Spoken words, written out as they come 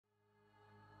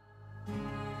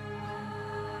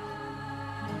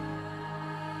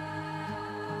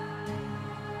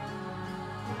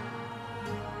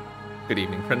Good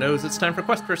evening, friendos. It's time for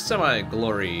Quest for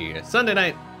Semi-Glory. Sunday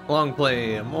night, long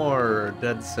play, more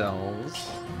Dead Cells.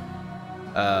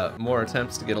 More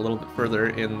attempts to get a little bit further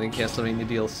in the Castlevania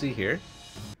DLC here.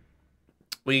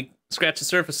 We scratched the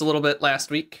surface a little bit last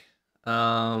week,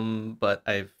 but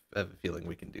I have a feeling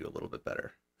we can do a little bit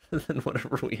better than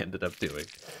whatever we ended up doing.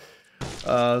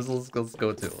 So let's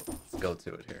go to it. Let's go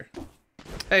to it here.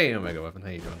 Hey, Omega Weapon, how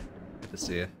you doing? Good to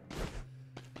see you.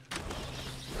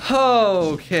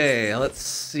 Okay, let's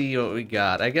see what we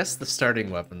got. I guess the starting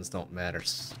weapons don't matter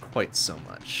quite so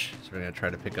much. So we're gonna try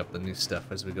to pick up the new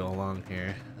stuff as we go along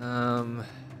here. None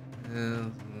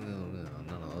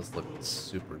of those look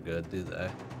super good, do they?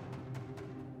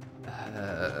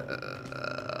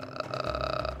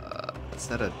 Is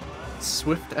that a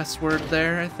Swift S word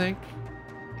there, I think?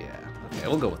 Yeah, okay,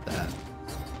 we'll go with that.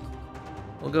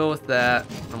 We'll go with that.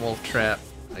 And Wolf Trap,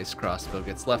 Ice Crossbow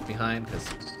gets left behind because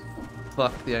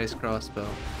fuck the Ice Crossbow.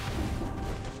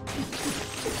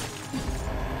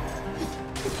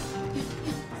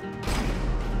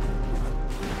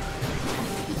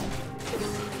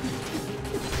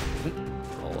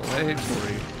 Roll away before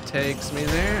he takes me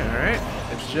there. Alright,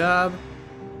 good job.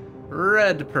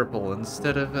 Red purple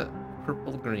instead of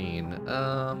purple green.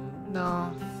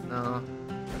 No.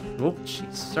 Oh,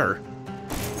 jeez, sir.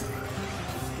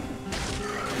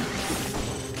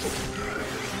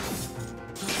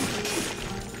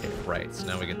 Right, so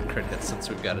now we get the crit hit since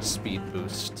we've got a speed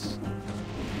boost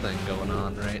thing going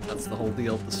on, right? That's the whole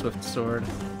deal with the Swift Sword.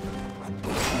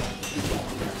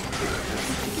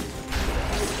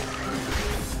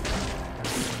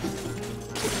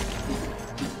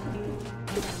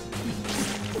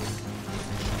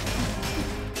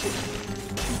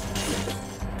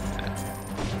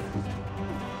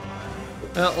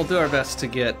 Well, we'll do our best to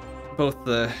get both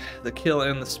the kill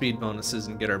and the speed bonuses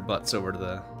and get our butts over to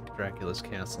the Dracula's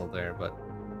castle there, but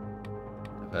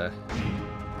I have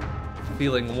a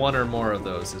feeling one or more of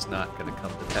those is not going to come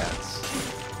to pass.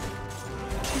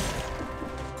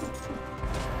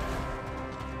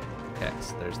 Okay,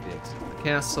 so there's the exit of the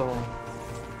castle.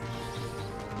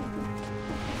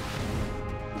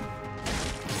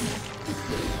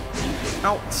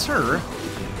 Ow, sir!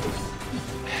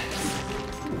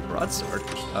 Broadsword.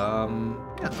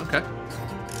 Yeah, okay.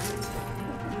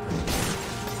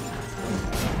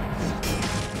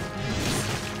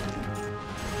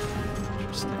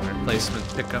 Replacement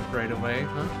pickup right away,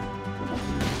 huh?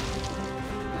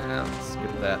 Yeah, let's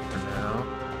skip that for now.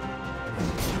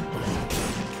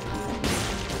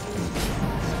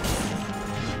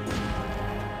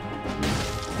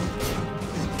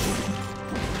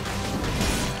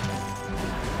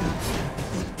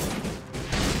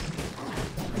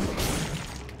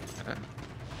 Okay.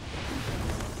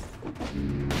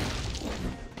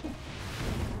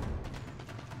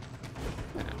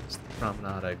 There's the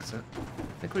promenade exit.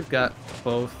 I think we've got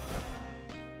both.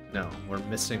 No, we're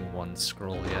missing one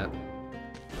scroll yet.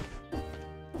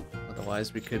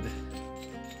 Otherwise, we could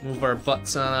move our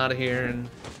butts on out of here and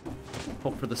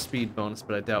hope for the speed bonus,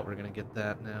 but I doubt we're gonna get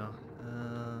that now.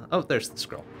 Oh, there's the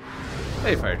scroll.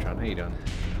 Hey, Firetron, how you doing?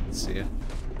 Good to see you.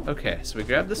 Okay, so we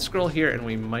grab the scroll here, and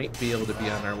we might be able to be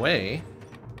on our way.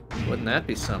 Wouldn't that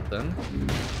be something?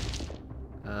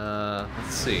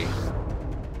 Let's see.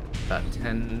 About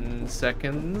 10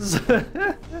 seconds.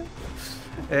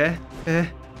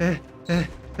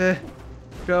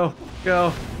 Go.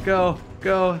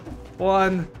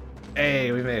 1.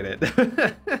 Hey, we made it.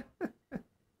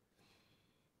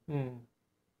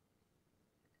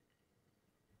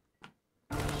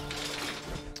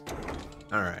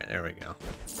 Alright, there we go.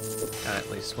 Got at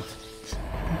least one.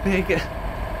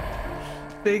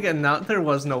 Big announcement. There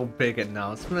was no big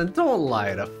announcement. Don't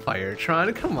lie to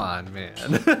Firetron. Come on, man.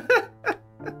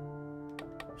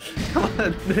 Come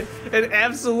on. It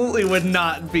absolutely would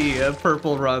not be a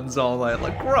purple runs all night.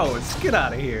 Like, gross. Get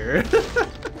out of here.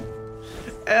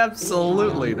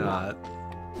 Absolutely not.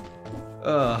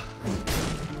 Ugh.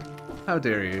 How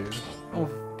dare you?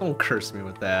 Don't curse me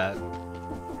with that.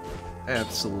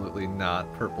 Absolutely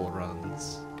not. Purple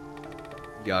runs.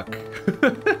 Yuck.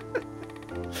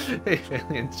 Hey,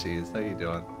 Alien Cheese, how you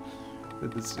doing?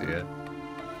 Good to see you.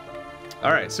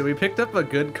 All right, so we picked up a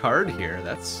good card here.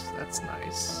 That's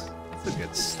nice. That's a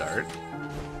good start.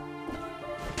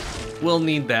 We'll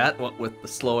need that, what with the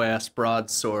slow-ass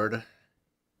broadsword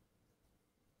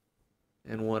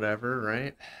and whatever,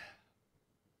 right?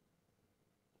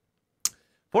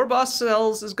 4 boss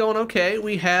cells is going okay.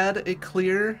 We had a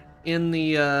clear in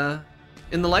the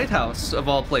lighthouse of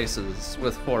all places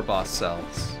with 4 boss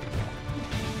cells.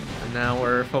 And now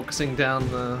we're focusing down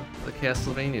the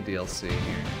Castlevania DLC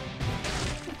here.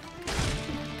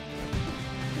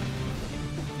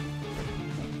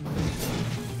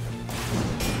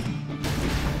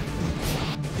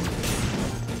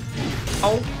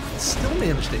 Oh, still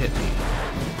managed to hit me.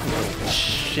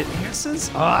 Shit asses.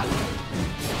 Ah.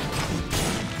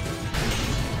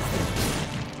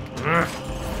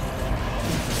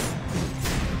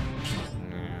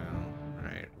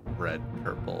 Alright, red,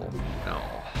 purple. No.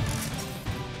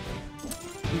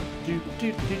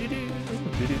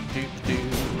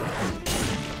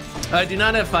 I do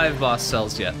not have 5 boss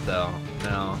cells yet, though.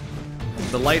 No.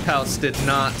 The lighthouse did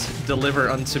not deliver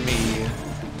unto me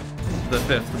the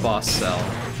 5th boss cell,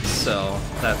 so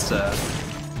that's a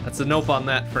nope on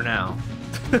that for now.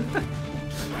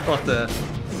 I'll have to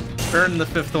earn the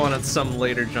 5th one at some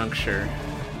later juncture.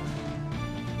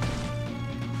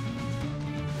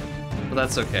 But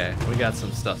that's okay. We got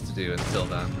some stuff to do until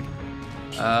then.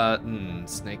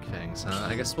 Snake fangs, huh?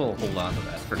 I guess we'll hold on to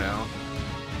that for now.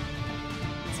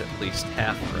 It's at least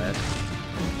half red.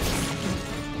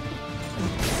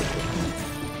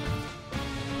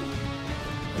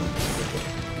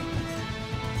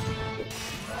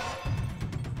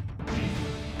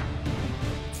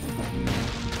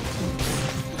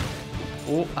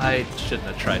 Oh, I shouldn't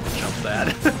have tried to jump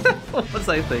that. What was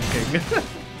I thinking?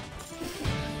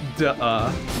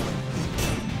 Duh.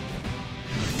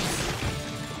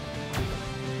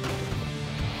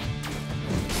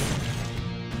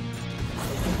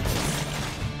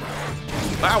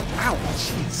 Ow, ow,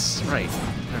 jeez, right.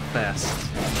 They're fast.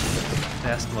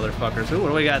 Fast motherfuckers. Ooh, what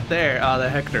do we got there? Oh, the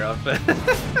Hector outfit.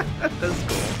 That's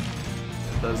cool.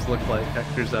 It does look like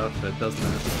Hector's outfit, doesn't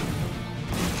it?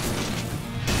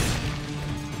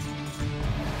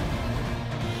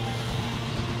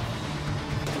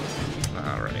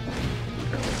 Alright.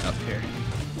 Up here.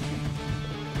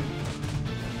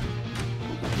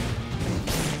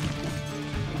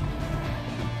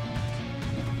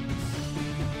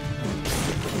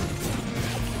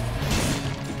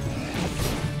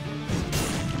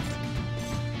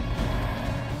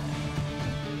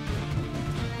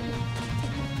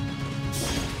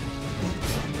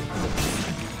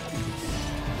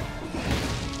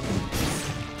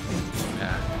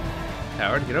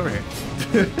 Howard, get over here.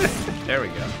 There we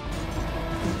go.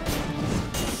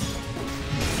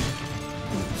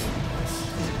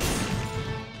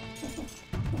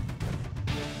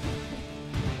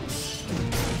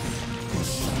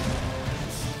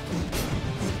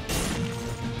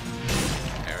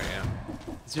 There we go.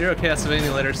 Zero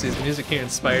Castlevania Letter C's music here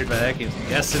inspired by that game.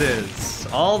 Yes, it is.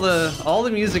 All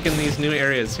the music in these new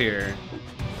areas here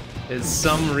is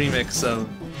some remix of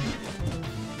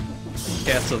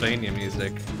Castlevania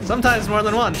music. Sometimes more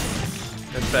than one,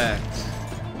 in fact.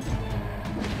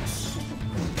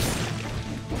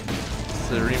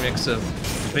 It's a remix of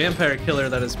Vampire Killer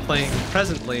that is playing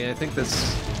presently. I think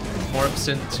this morphs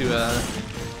into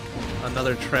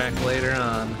another track later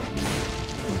on.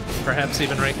 Perhaps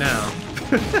even right now.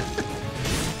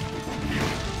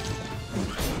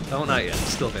 Oh, not yet.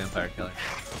 Still Vampire Killer.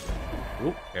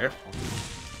 Oop, careful.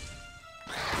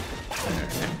 There.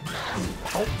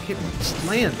 Oh, just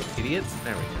land, idiot.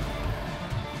 There we go.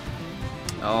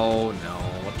 Oh no,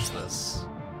 what's this?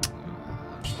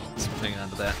 Let's hang on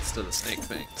to that instead of the snake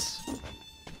fangs.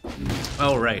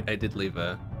 Oh right, I did leave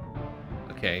a...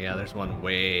 Okay, yeah, there's one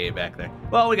way back there.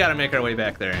 Well, we gotta make our way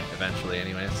back there eventually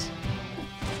anyways.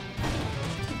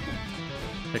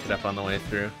 Pick it up on the way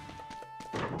through.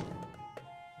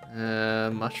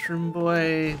 Mushroom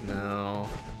Boy? No,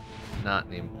 not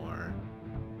anymore.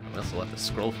 I also left the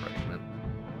scroll fragment.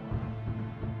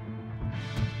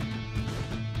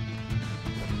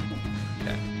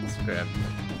 Okay, let's grab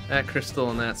that crystal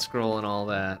and that scroll and all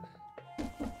that.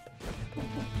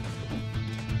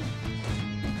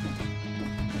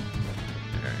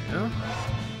 There we go.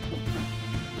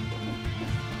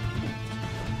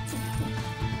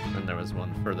 And there was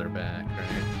one further back,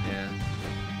 right? Yeah.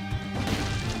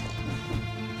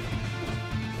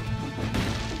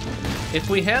 If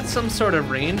we had some sort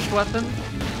of ranged weapon,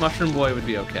 Mushroom Boy would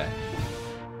be okay.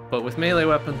 But with melee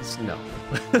weapons, no.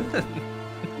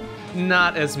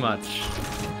 Not as much.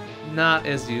 Not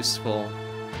as useful.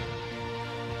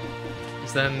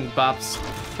 Because then bops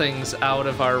things out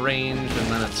of our range,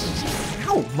 and then it's just...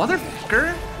 Ow,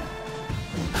 motherfucker!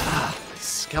 Ah,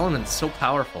 Skeleton's so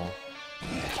powerful.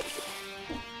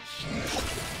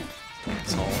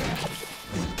 Asshole.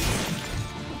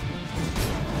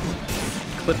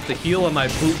 Clipped the heel of my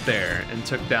boot there and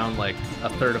took down like a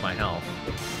third of my health.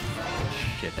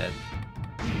 Shithead.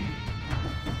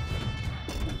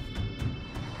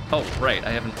 Oh, right,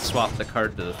 I haven't swapped the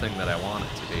card to the thing that I want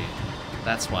it to be.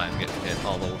 That's why I'm getting hit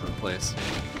all over the place.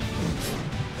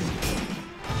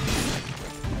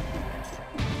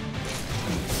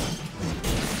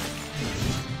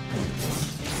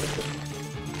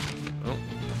 Oh,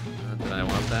 did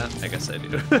that? I guess I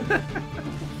do.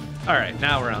 Alright,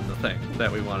 now we're on the thing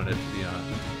that we wanted it to be on.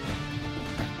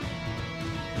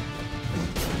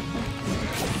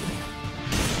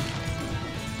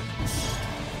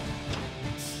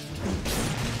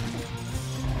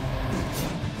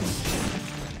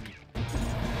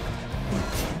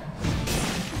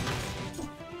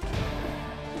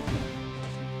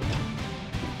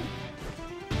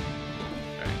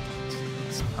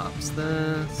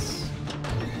 This.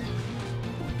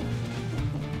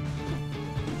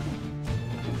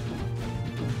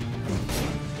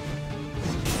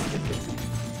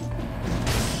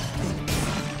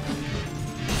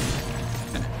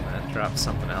 Okay, that dropped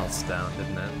something else down,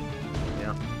 didn't it?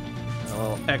 Yeah. A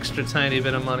little extra tiny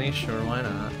bit of money, sure, why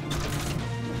not?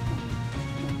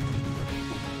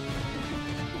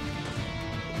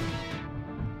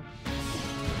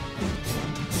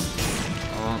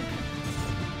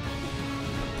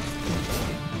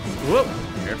 Whoop!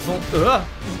 Careful. Ugh.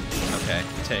 Okay,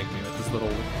 tagged me with this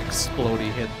little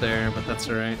explodey hit there, but that's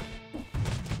alright.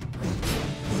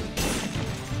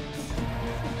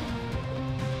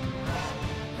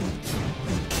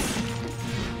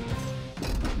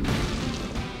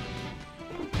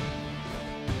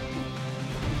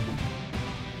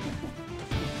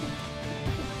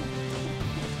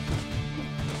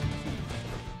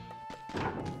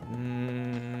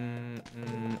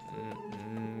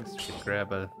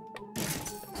 Grab a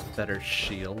better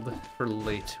shield for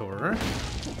later.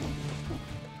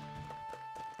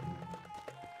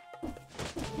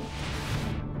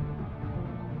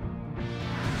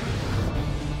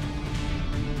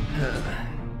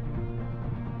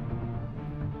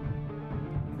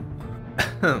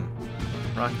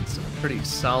 Rocking some pretty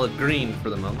solid green for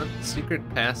the moment. Secret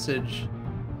passage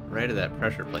right of that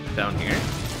pressure plate down here.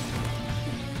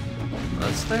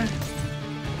 What's there?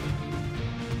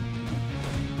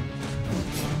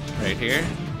 Right here?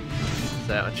 Is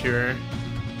that what you're...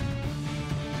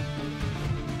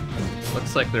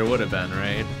 Looks like there would have been,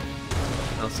 right?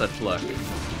 No such luck.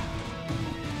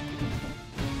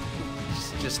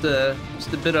 Just a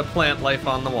bit of plant life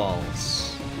on the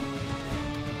walls.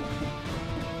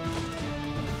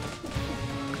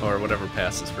 Or whatever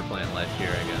passes for plant life here,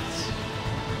 I guess.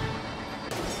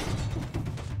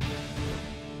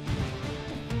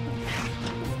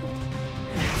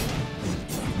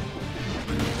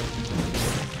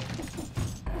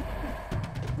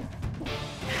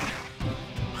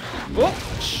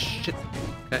 Oh, shit.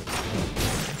 Okay.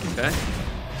 Okay.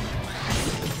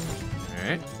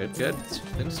 Alright, good, good.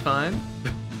 Things fine.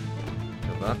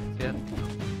 Go up, yeah.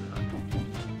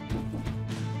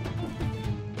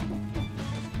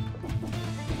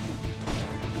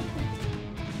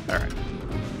 Alright,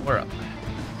 we're up.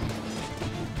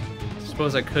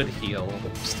 Suppose I could heal,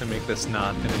 just to make this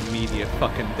not an immediate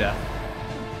fucking death.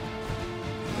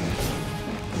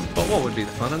 But what would be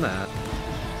the fun in that?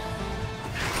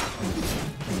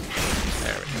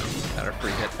 There we go. Got our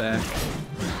free hit back.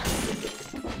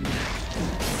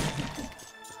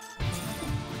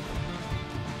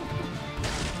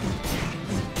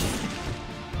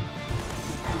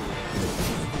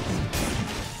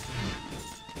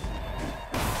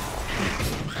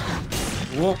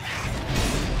 Whoa.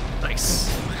 Nice.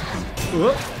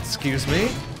 Whoop. Excuse me.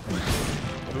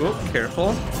 Whoop.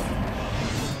 Careful.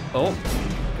 Oh.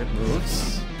 Good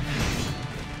moves.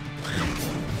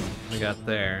 We got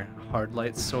there. Hard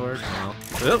light sword. No.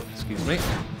 Oop, excuse me.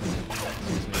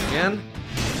 Excuse me again.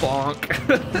 Bonk.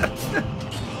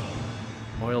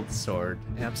 Oiled sword.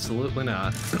 Absolutely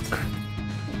not.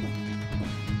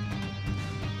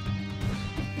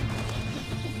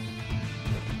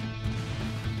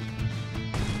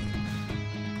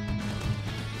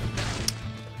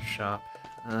 Shop.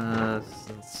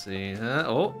 Let's see.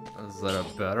 Oh, is that a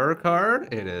better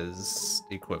card? It is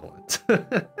equivalent.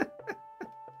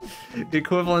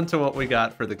 Equivalent to what we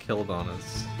got for the kill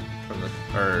bonus from the,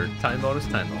 or time bonus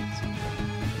from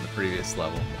the previous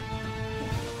level.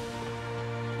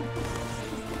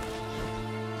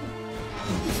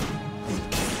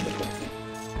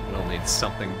 We'll need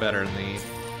something better in the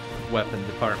weapon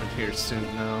department here soon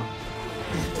now.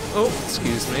 Oh,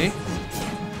 excuse me.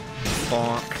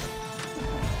 Bonk.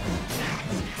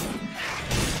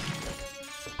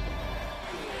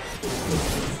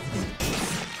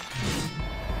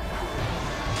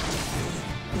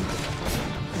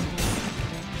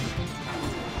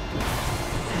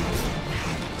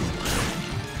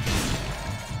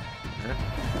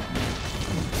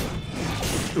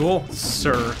 Oh,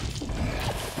 sir.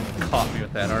 Caught me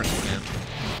with that arc again.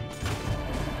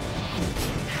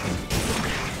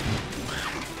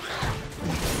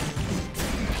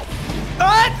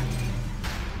 What?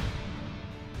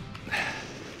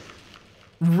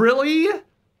 Really?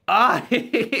 I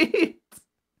hate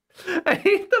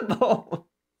the ball.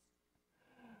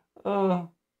 Oh.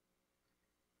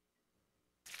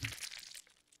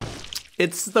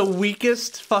 It's the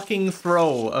weakest fucking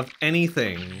throw of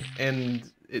anything,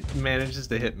 and it manages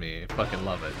to hit me. I fucking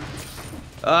love it.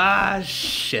 Ah,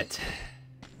 shit.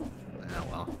 Oh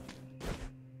well.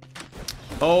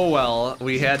 Oh well,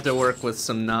 we had to work with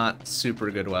some not super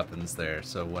good weapons there,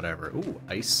 so whatever. Ooh,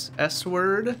 ice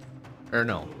S-word? Or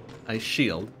no, ice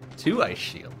shield. 2 ice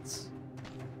shields.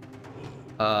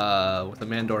 With a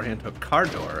man door hand to a card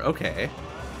door. Okay.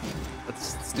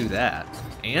 Let's do that.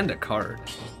 And a card.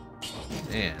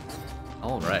 Man.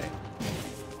 Alright.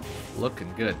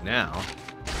 Looking good now.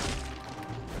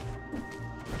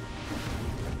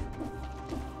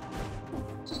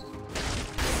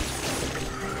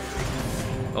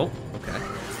 Oh, okay.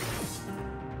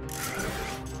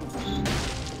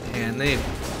 And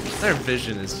their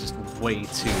vision is just way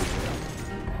too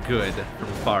good from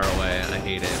far away. I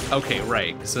hate it. Okay,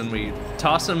 right, because then we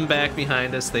toss them back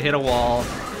behind us, they hit a wall.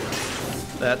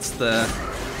 That's the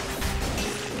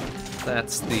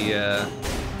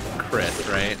crit,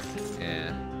 right?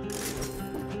 Yeah.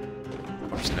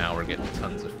 Of course, now we're getting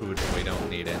tons of food when we don't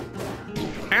need it.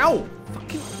 Ow!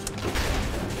 Fucking...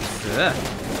 Ugh.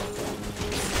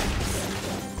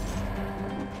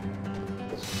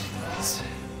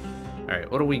 Alright,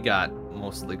 what do we got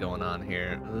mostly going on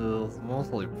here? It's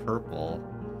mostly purple.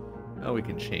 Oh, we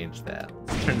can change that.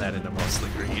 Let's turn that into mostly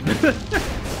green.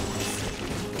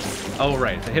 Oh,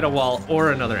 right. To hit a wall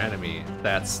or another enemy.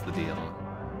 That's the deal.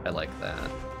 I like that.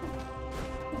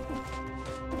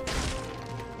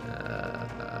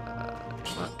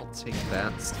 I'll take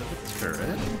that instead of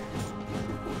turret.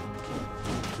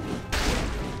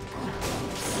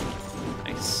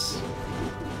 Nice.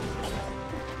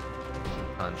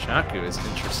 Shaku is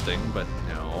interesting, but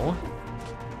no.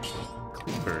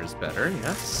 Cleaver is better,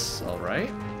 yes.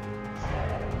 Alright.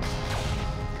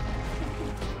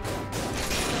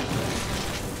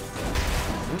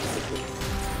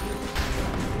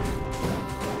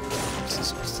 This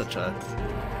is such a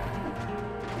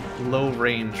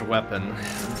low-range weapon,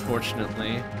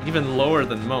 unfortunately. Even lower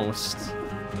than most.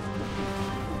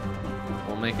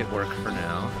 We'll make it work for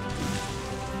now.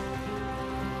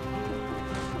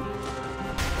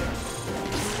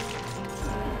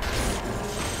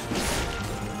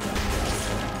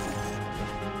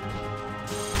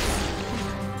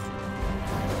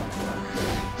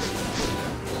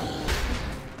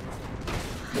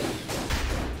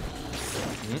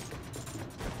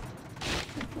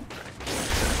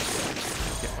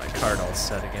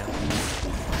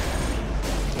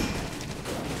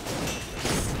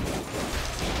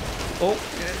 Oh,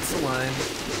 it's a line.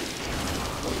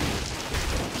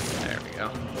 There we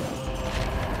go.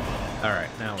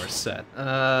 Alright, now we're set.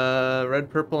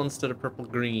 Red purple instead of purple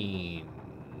green.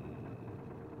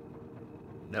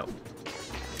 No.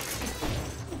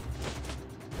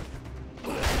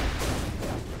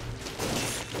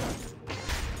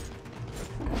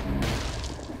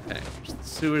 Okay, there's the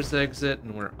sewers exit,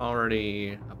 and we're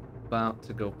already about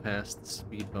to go past the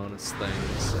speed bonus thing,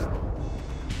 so...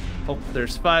 Hope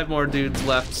there's 5 more dudes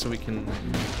left so we can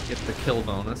get the kill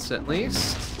bonus at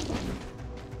least.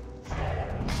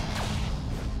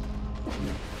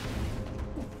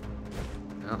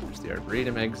 Now there's the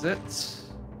Arboretum exit.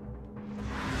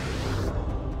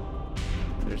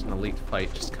 There's an elite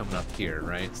fight just coming up here,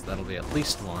 right? So that'll be at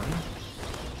least one.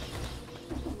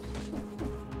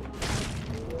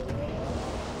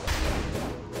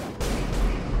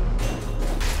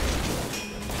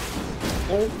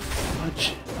 Oh,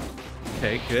 fudge.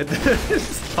 Okay, good.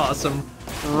 Just toss him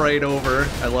right over.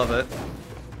 I love it.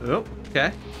 Oh,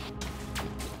 okay.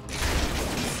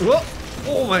 Whoa!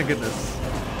 Oh my goodness.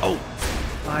 Oh,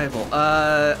 Bible.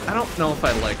 I don't know if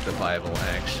I like the Bible,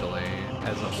 actually,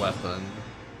 as a weapon.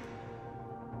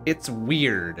 It's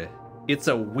weird. It's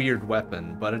a weird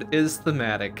weapon, but it is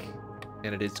thematic,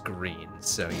 and it is green.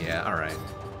 So yeah, alright.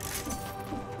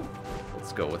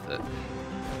 Let's go with it.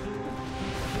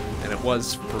 And it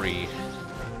was free.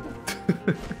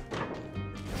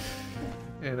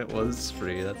 And it was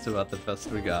free. That's about the best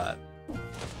we got.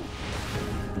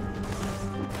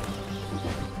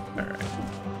 Alright.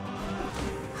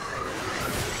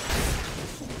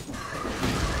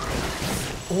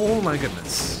 Oh my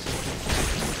goodness.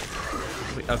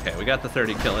 Okay, we got the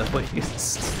 30 kill at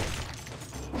least.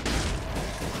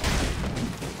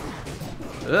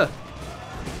 Ugh.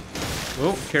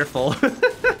 Oh, careful.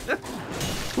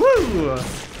 Woo!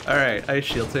 Alright, Ice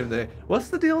Shield, same day. What's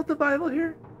the deal with the Bible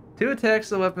here? 2 attacks,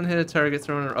 the weapon hit a target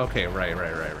thrown. Okay, right.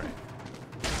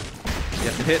 You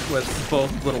have to hit with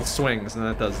both little swings, and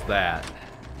that does that.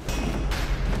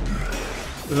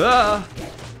 Ah!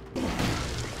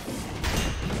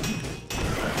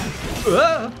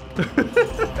 Ah!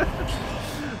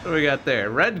 What do we got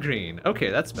there? Red, green. Okay,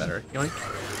 that's better. Yoink.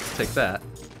 Take that.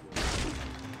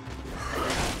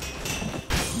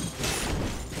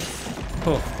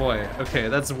 Oh boy. Okay,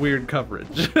 that's weird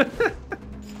coverage.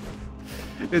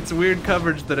 It's weird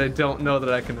coverage that I don't know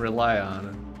that I can rely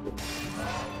on.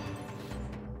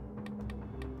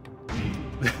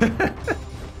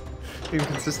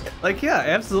 Inconsistent. Like, yeah,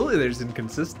 absolutely there's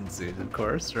inconsistencies, of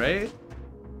course, right?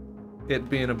 It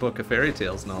being a book of fairy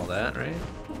tales and all that, right?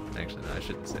 Actually, no, I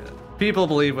shouldn't say that. People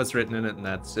believe what's written in it, and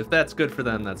if that's good for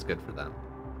them, that's good for them.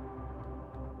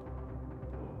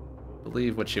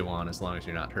 Believe what you want as long as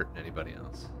you're not hurting anybody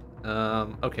else.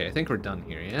 Okay, I think we're done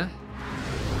here, yeah?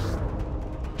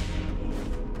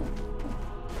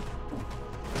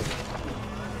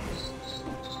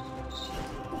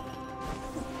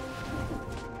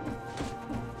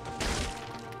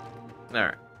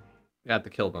 Alright. Got the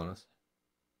kill bonus.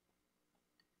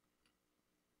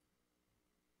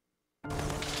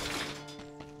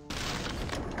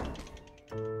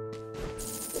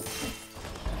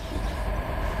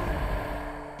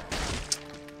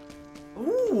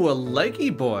 Ooh, a leggy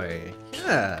boy.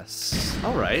 Yes.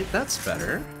 Alright, that's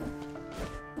better.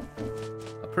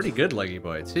 A pretty good leggy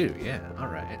boy, too. Yeah,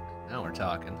 alright. Now we're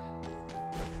talking.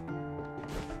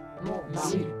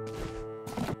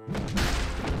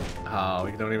 Oh,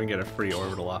 we don't even get a free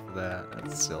orbital off of that.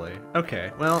 That's silly. Okay,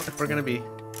 well, if we're gonna be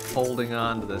holding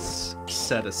on to this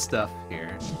set of stuff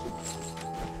here.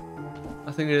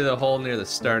 Nothing near the hole near the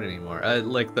start anymore.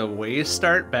 Like the way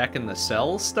start back in the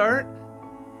cell start?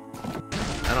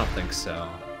 I don't think so.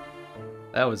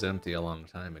 That was empty a long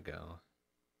time ago.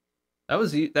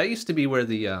 That used to be where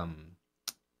the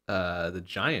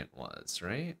giant was,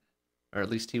 right? Or at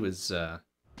least he was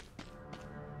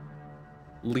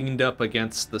leaned up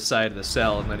against the side of the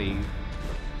cell, and then he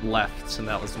left, and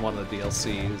that was one of the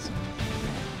DLCs.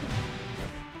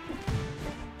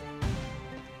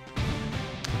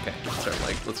 Okay,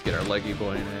 let's get our leggy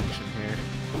boy in action here.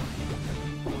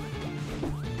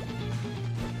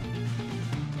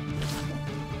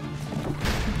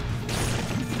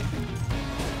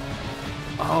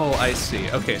 Oh, I see.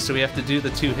 Okay, so we have to do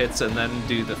the 2 hits and then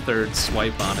do the 3rd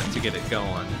swipe on it to get it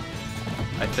going.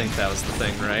 I think that was the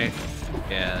thing, right?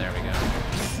 Yeah, there we go.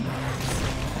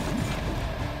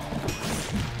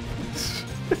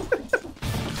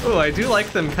 Oh, I do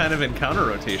like them kind of in counter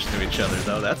rotation to each other,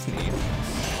 though. That's neat.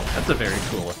 That's a very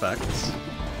cool effect.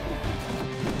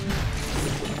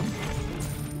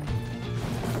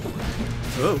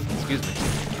 Oh, excuse me.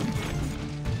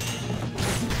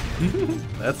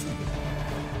 That's...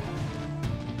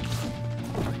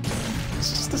 This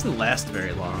just doesn't last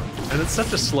very long, and it's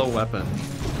such a slow weapon.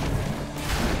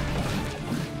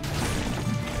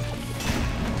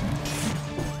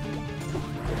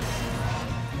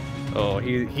 Oh,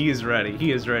 he is ready.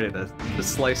 He is ready to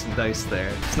slice and dice there.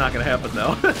 It's not gonna happen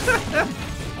though.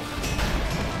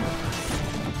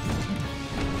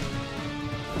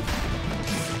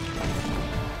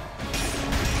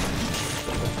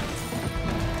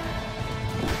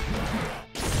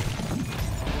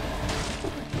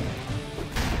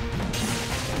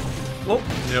 Oh,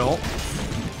 no.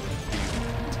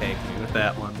 Take me with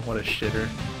that one. What a shitter.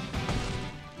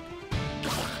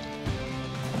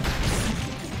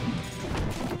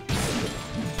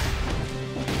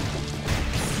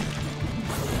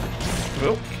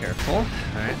 Oh, careful.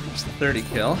 Alright, there's the 30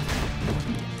 kill.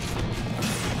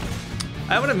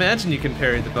 I would imagine you can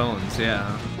parry the bones,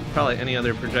 yeah. Probably any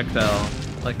other projectile,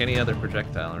 like any other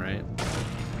projectile, right?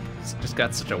 It's just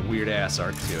got such a weird-ass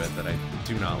arc to it that I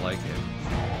do not like it.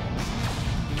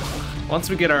 Once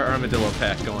we get our armadillo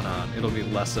pack going on, it'll be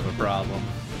less of a problem.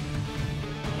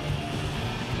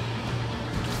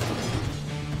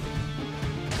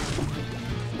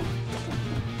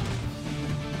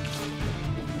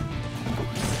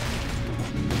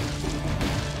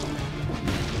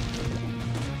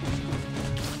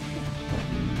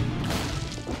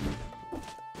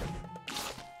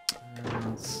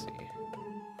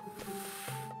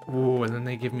 Ooh, and then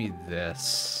they give me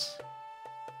this.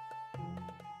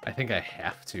 I think I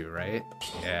have to, right?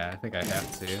 Yeah, I think I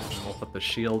have to. And we'll put the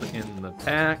shield in the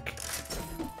pack.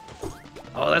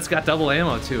 Oh, that's got double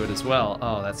ammo to it as well.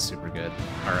 Oh, that's super good.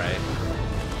 Alright.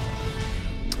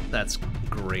 That's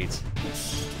great.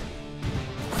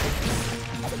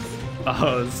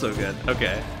 Oh, that's so good.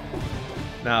 Okay.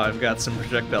 Now I've got some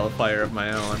projectile fire of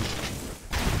my own.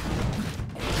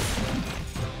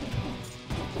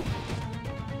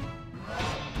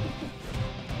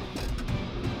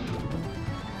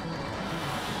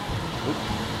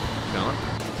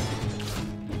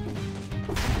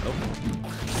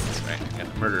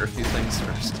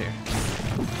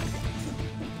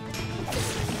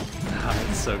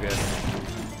 so good.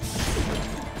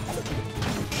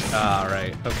 Ah,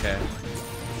 right, okay.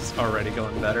 It's already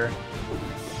going better.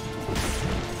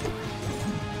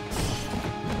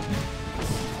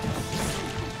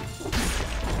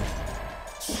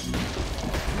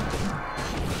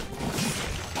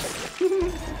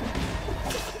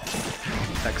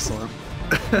 Excellent.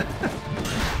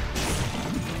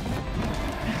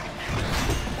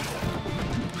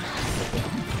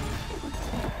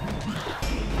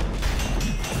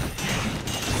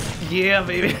 Yeah,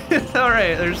 baby.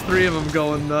 Alright, there's 3 of them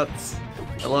going nuts.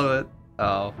 I love it.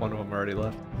 Oh, one of them already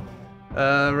left.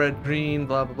 Red, green,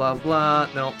 blah, blah, blah, blah.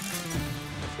 Nope.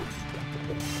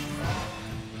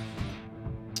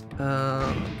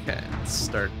 Okay, let's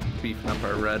start beefing up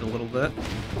our red a little bit.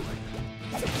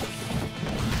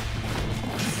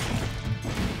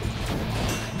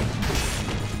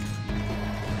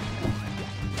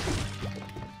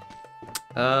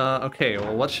 Okay,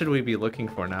 well, what should we be looking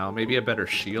for now? Maybe a better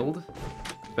shield?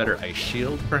 Better ice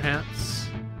shield, perhaps?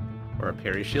 Or a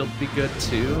parry shield would be good,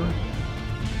 too?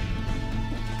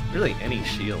 Really, any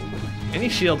shield. Any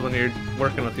shield when you're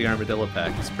working with the Armadillo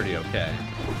pack is pretty okay.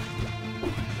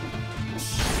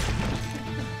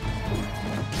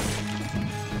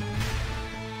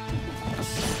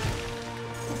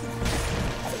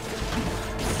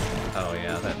 Oh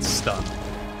yeah, that stun.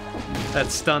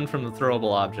 That stun from the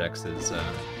throwable objects is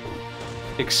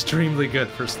extremely good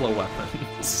for slow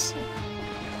weapons.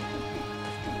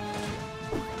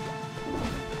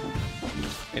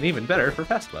 And even better for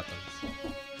fast weapons,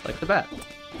 like the bat.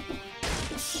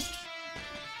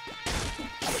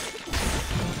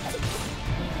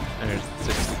 There's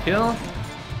the 6th kill.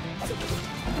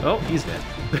 Oh, he's dead.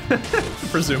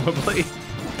 Presumably.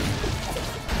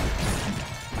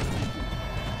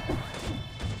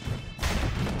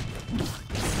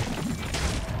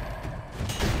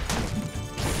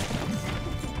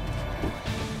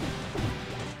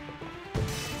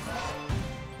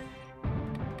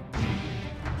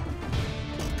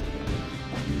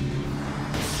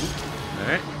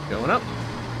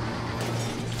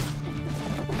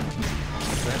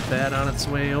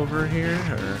 Way over here,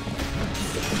 or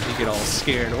you get all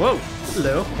scared. Whoa!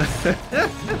 Hello.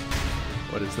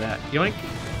 What is that? Yoink!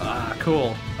 Ah,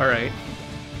 cool. All right.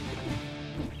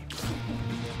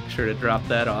 Make sure to drop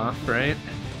that off, right?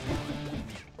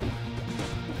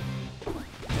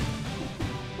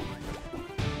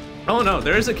 Oh no,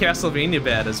 there is a Castlevania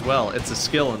bat as well. It's a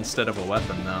skill instead of a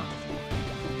weapon now.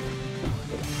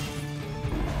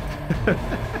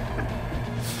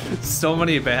 So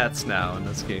many bats now in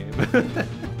this game.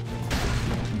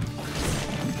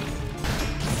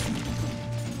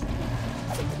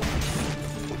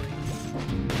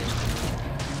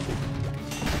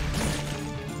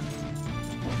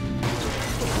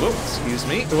 Whoa, excuse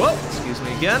me. Whoa, excuse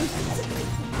me again.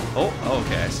 Oh,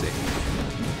 okay, I see.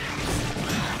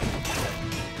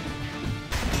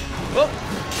 Oh!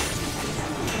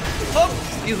 Oh,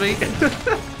 excuse me.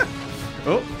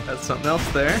 Oh, that's something else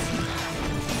there.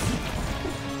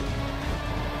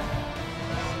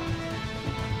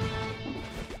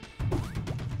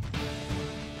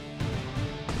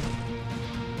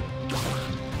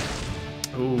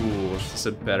 Ooh, is this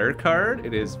a better card?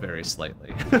 It is very slightly.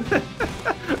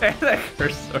 And that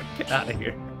cursor, get out of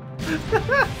here.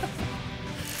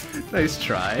 Nice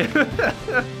try.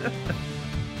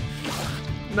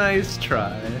 Nice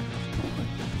try.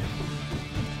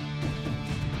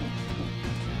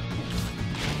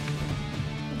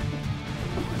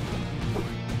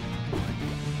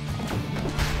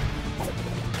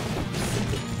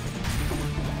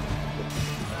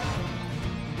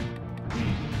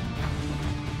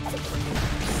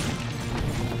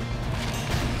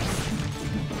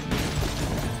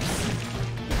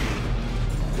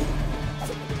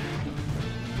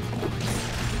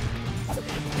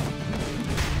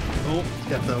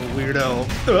 Got the weirdo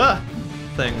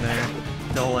thing there.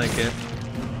 Don't like it.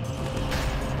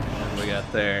 And we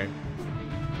got there.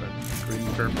 Green,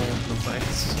 purple, no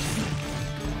fights.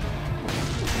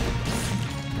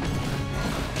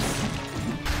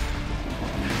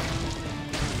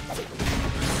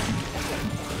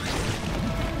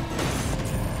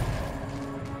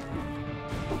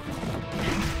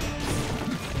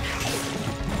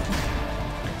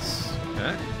 Nice.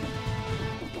 Okay.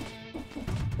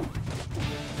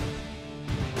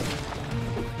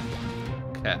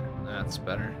 Okay, that's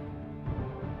better.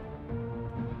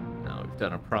 Now we've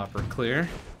done a proper clear.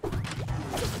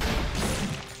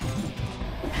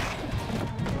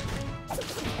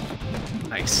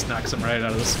 Nice, knocks him right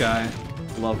out of the sky.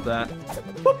 Love that.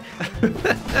 We're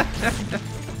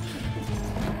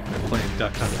playing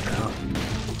Duck Hunter now.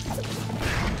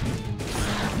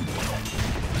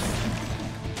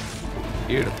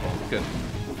 Beautiful. Good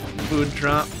food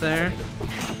drop there.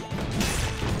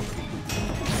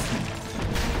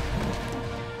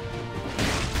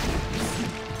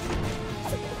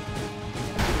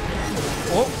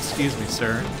 Oh, excuse me,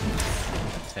 sir.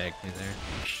 Tagged me there.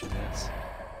 Shit ass.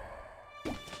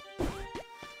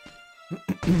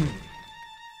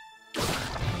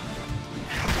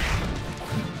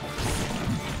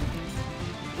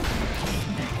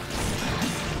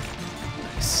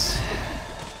 Nice.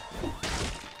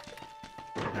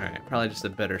 Alright, probably just a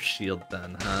better shield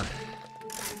then, huh?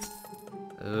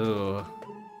 Ooh.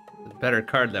 A better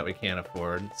card that we can't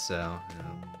afford, so, you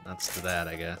know, nuts to that,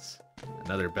 I guess.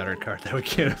 Another better card that we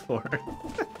can't afford.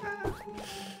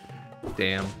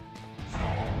 Damn.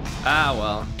 Ah,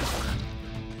 well.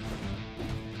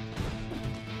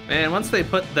 Man, once they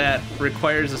put that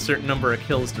requires a certain number of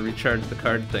kills to recharge the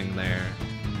card thing there,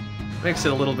 makes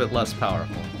it a little bit less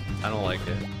powerful. I don't like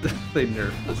it. They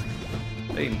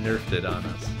nerfed it on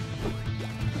us.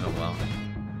 Oh well.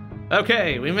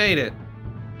 Okay, we made it!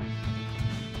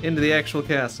 Into the actual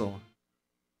castle.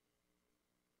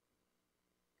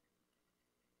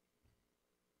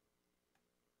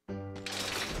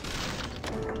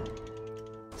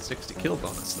 60 kill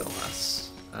bonus, no less.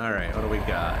 Alright, what do we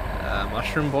got?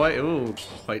 Mushroom Boy? Ooh,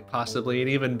 quite possibly an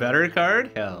even better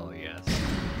card? Hell yes.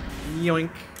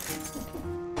 Yoink.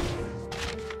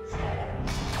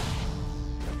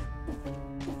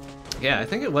 Yeah, I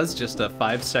think it was just a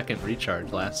 5-second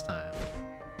recharge last time.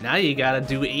 Now you gotta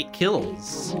do 8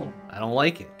 kills. I don't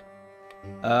like it.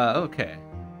 Okay.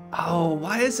 Oh,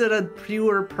 why is it a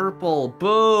pure purple?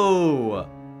 Boo!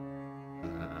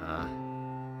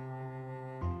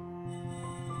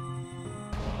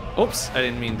 Oops, I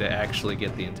didn't mean to actually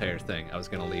get the entire thing. I was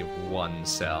gonna leave one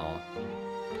cell.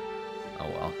 Oh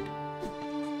well.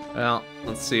 Well,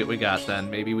 let's see what we got then.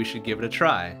 Maybe we should give it a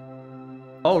try.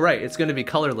 Oh right, it's gonna be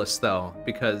colorless though,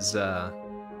 because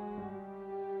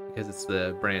it's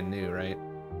the brand new, right?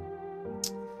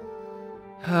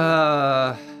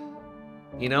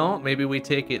 You know, maybe we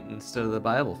take it instead of the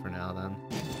Bible for now then.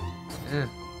 I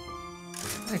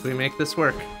think we make this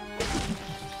work.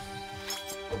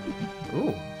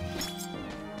 Ooh.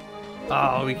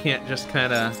 Oh, we can't just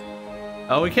kinda...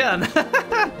 Oh, we can!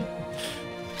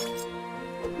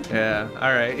 Yeah,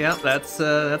 alright, yeah, that's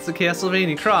a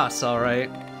Castlevania cross,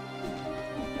 alright.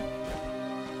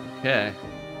 Okay.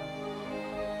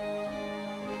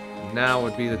 Now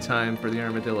would be the time for the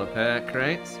Armadillo pack,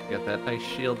 right? So we got that ice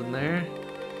shield in there.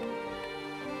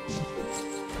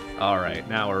 Alright,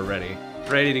 now we're ready.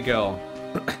 Ready to go.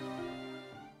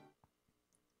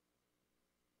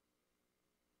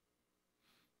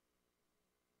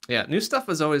 Yeah, new stuff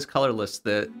is always colorless.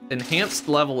 The enhanced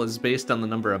level is based on the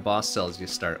number of boss cells you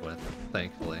start with,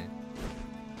 thankfully.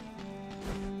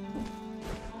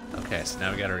 Okay, so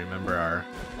now we gotta remember our...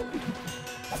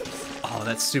 Oh,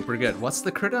 that's super good. What's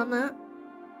the crit on that?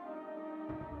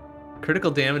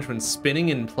 Critical damage when spinning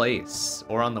in place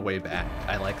or on the way back.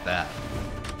 I like that.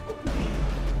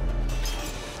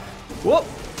 Whoop!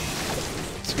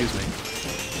 Excuse me.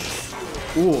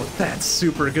 Ooh, that's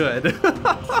super good.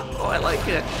 Oh, I like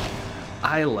it.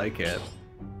 I like it.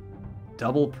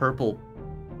 Double purple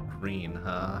green,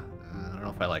 huh? I don't know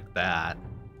if I like that,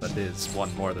 but it is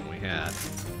one more than we had.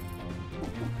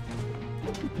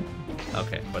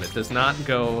 Okay, but it does not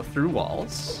go through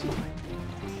walls.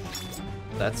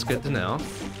 That's good to know.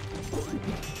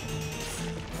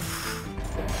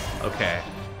 Okay,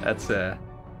 that's a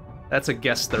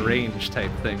guess the range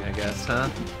type thing, I guess, huh?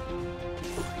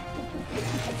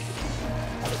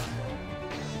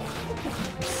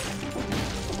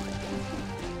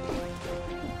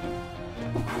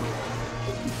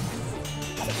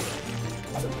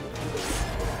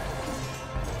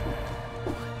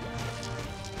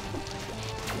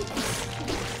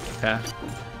 Okay.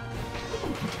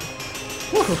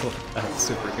 Woo, that's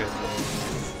super good.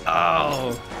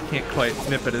 Oh, can't quite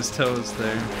nip at his toes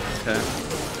there. Okay.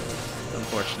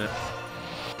 Unfortunate.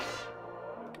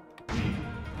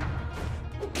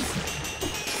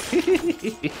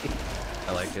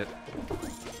 I like it.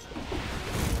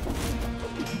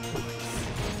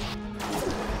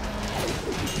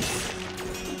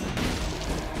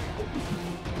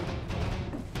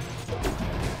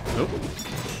 Nope.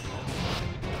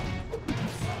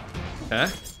 Okay.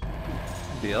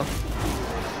 Deal.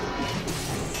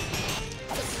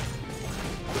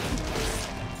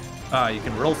 Ah, you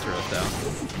can roll through it though.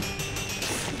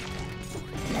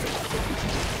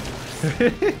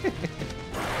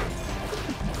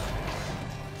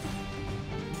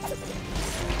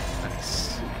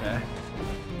 Nice. Okay.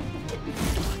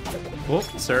 Oh,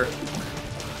 sir.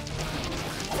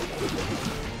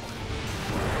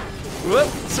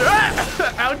 Whoops!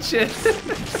 Ouch!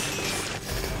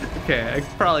 Okay, I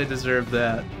probably deserved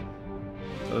that.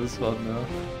 That was fun though.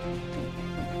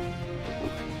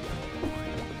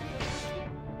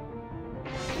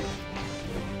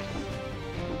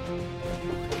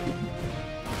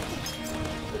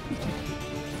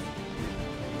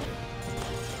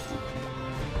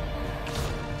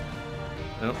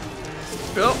 Nope.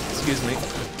 Oh, excuse me.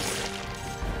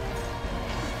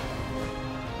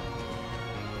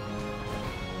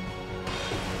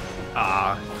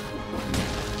 Ah.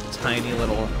 Tiny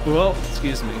little... Whoa,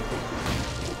 excuse me.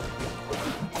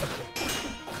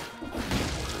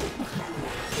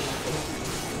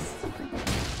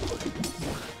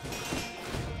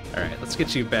 Alright, let's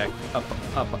get you back up,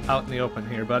 out in the open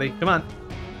here, buddy. Come on.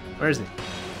 Where is he?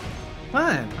 Come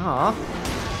on. Aw.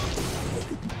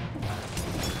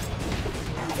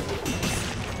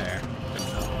 There.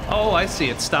 Oh, I see.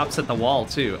 It stops at the wall,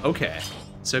 too. Okay.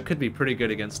 So it could be pretty good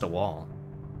against a wall.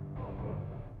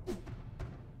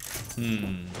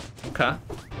 Okay.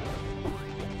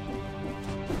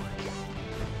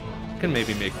 Can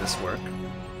maybe make this work.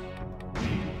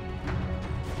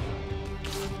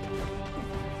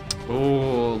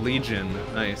 Oh, Legion.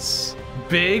 Nice.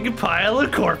 Big pile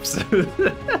of corpses.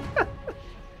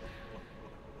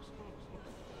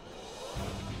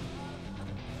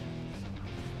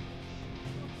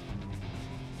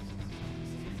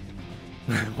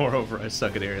 Moreover, I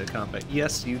suck at area combat.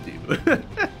 Yes, you do.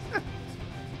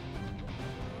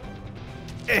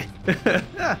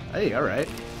 Hey, alright.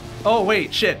 Oh,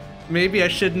 wait, shit. Maybe I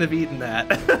shouldn't have eaten that.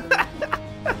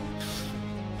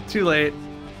 Too late.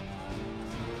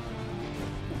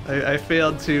 I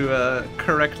failed to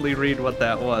correctly read what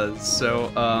that was,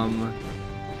 so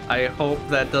I hope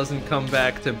that doesn't come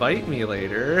back to bite me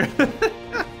later.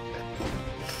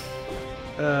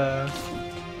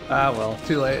 Well,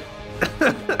 too late.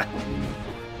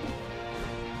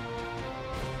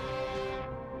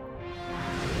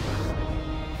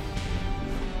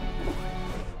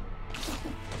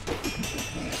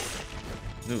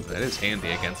 Ooh, that is handy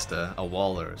against a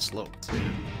wall or a slope, too.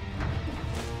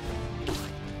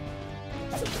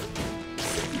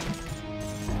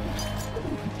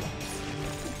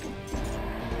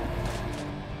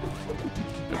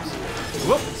 Oops.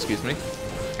 Whoop, excuse me.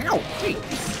 Ow! Hey!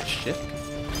 Shit.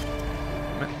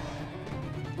 Damn it.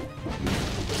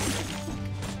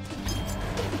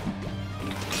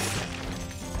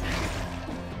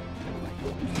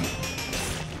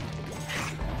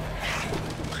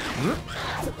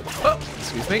 Oh,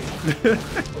 excuse me.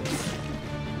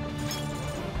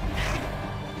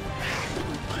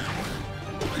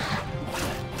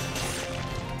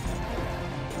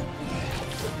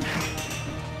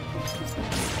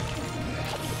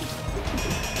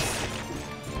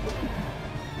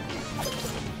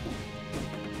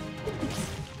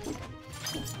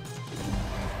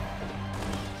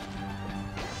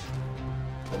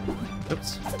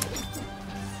 Oops.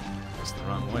 That's the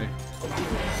wrong way.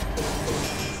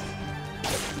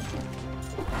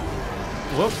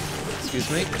 Whoop. Excuse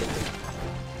me.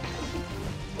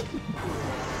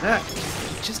 Ah,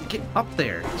 just get up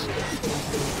there.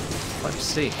 For fuck's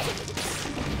sake.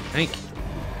 Thank you.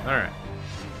 Alright.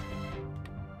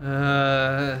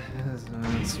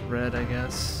 It's red, I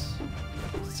guess.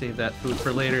 Save that food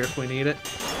for later if we need it.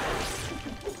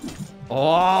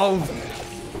 Oh!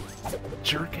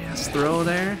 Jerk-ass throw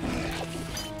there.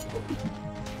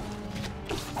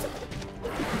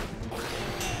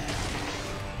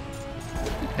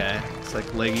 Okay, it's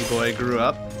like Leggy Boy grew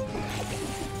up.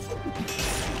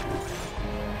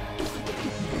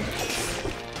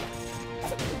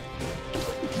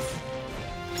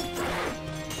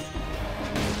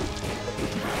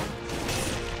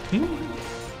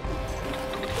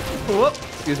 Whoop!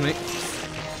 Excuse me.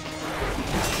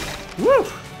 Woo!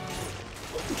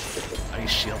 Ice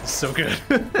shield is so good.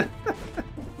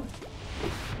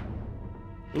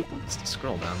 Oop, let's just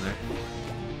scroll down there.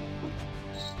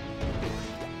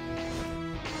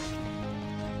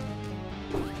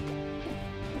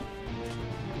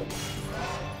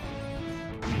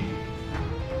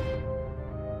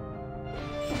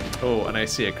 Oh, and I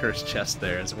see a cursed chest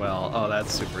there as well. Oh,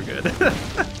 that's super good.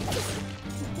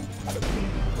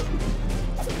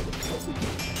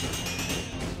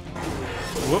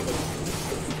 Whoop.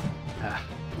 Ah.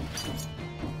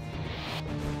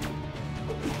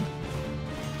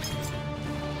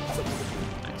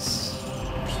 Nice.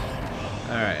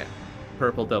 Alright.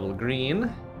 Purple double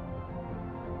green.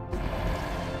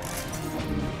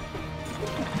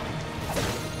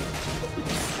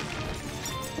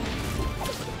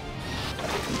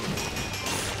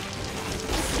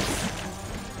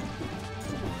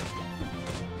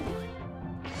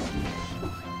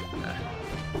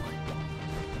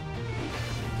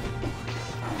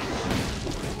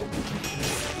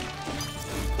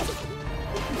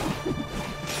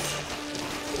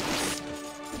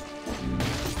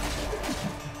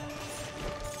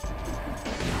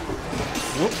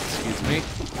 me.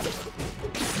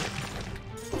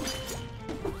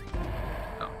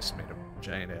 Oh, just made a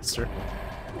giant ass circle.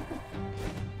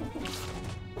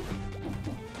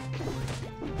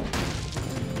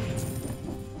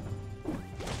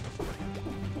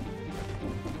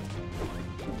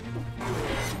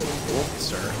 Whoop,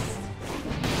 sir.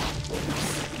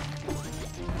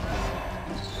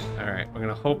 Alright, we're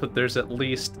gonna hope that there's at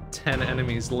least 10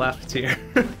 enemies left here.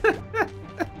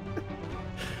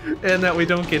 And that we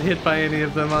don't get hit by any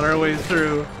of them on our way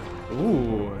through.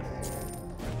 Ooh.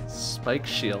 Spike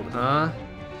shield, huh?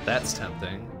 That's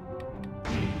tempting.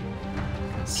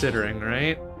 Considering,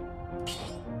 right?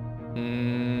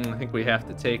 I think we have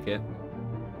to take it.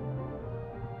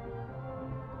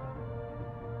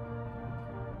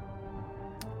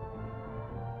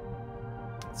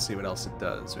 Let's see what else it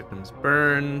does. Victims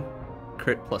burn,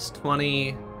 crit plus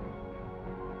 20.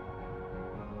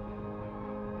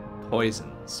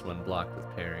 Poisons when blocked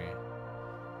with parry.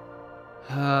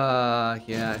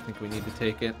 Yeah, I think we need to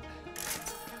take it.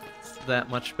 It's that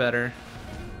much better.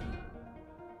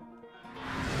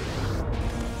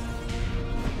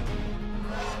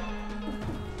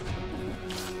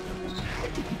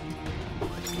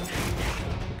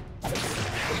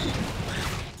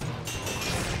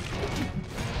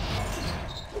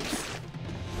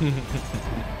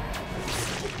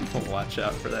 Watch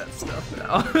out for that stuff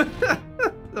now.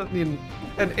 Don't need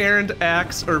an errant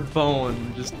axe or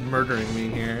bone just murdering me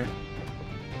here.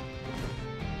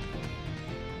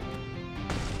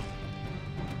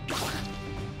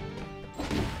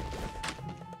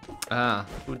 Ah,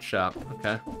 food shop.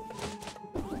 Okay.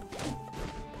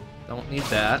 Don't need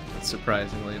that,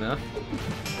 surprisingly enough.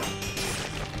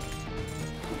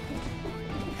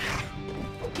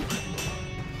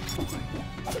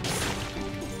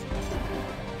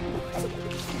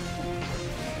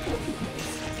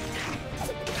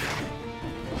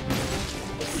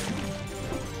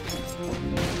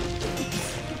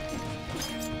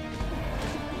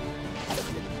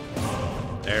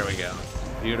 There we go.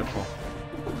 Beautiful.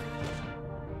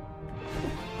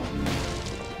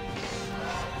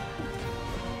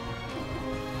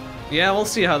 Yeah, we'll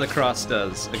see how the cross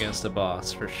does against a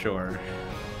boss, for sure.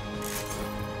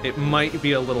 It might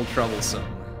be a little troublesome,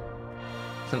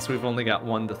 since we've only got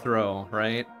one to throw,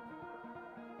 right?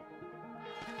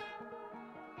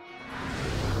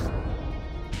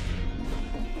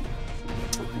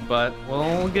 But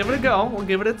we'll give it a go. We'll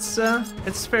give it its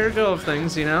fair go of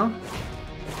things, you know?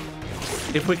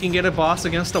 If we can get a boss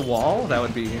against a wall, that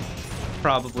would be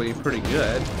probably pretty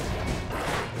good.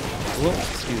 Whoa,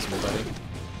 excuse me, buddy.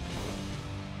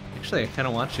 Actually, I kind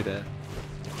of want you to...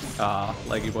 Aw,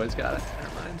 Leggy Boy's got it.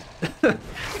 Never mind.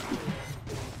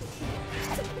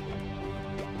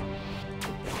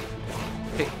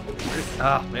 Hey,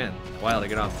 oh man, a while to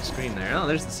get off the screen there. Oh,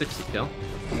 there's the 60 kill.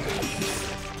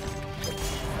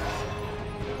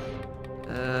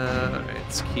 Alright,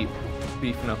 let's keep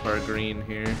beefing up our green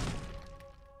here.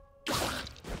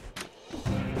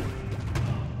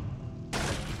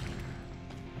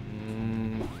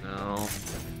 No.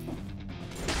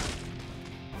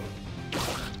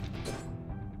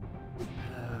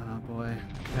 Oh boy,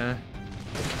 okay.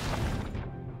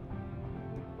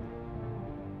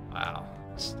 Wow,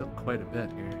 still quite a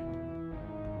bit here.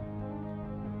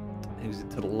 Exit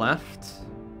to the left.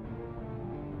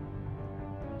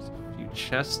 There's a few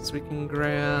chests we can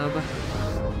grab.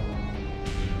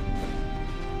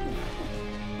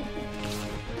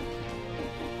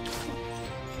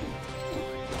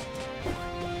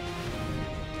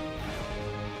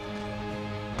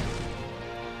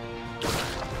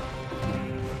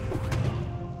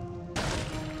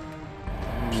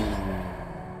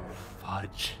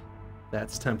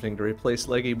 That's tempting to replace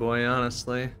Leggy Boy,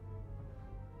 honestly.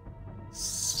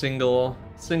 Single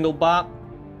bop.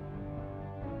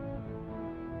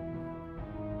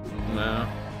 No.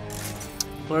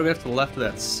 What do we have to the left of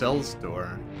that cell's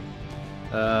door?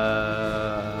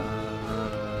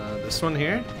 This one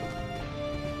here?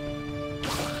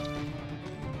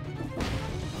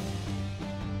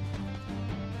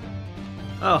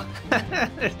 Oh.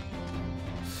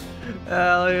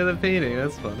 Look at the painting,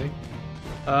 that's funny.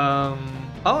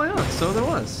 Oh yeah, so there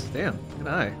was. Damn, good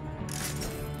eye.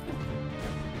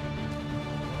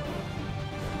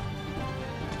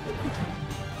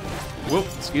 Whoop,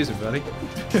 excuse me, buddy.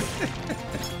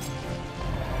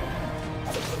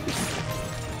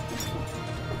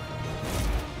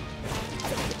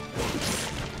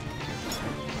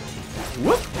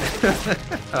 Whoop!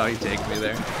 Oh, he tagged me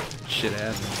there. Shit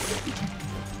ass.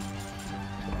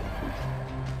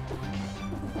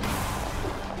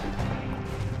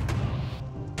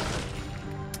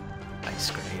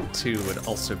 Ice cream. upgrade too would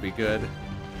also be good.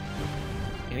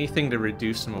 Anything to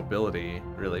reduce mobility,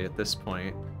 really, at this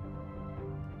point,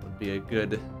 would be a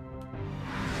good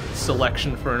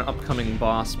selection for an upcoming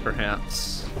boss,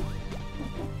 perhaps.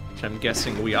 Which I'm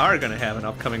guessing we are going to have an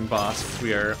upcoming boss.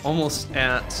 We are almost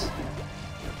at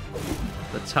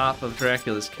the top of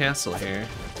Dracula's castle here.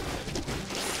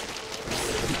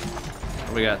 What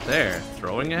do we got there?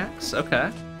 Throwing axe?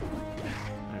 Okay.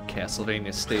 A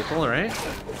Castlevania staple, right?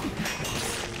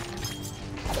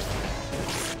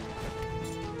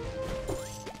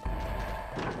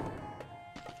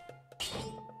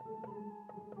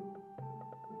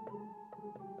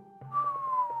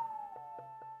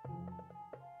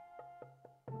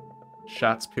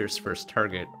 Shots pierce first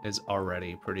target is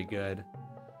already pretty good.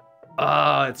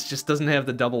 It just doesn't have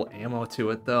the double ammo to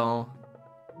it, though.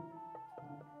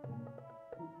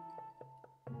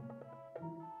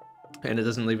 And it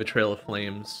doesn't leave a trail of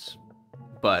flames,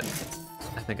 but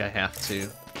I think I have to,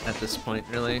 at this point,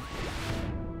 really.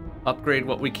 Upgrade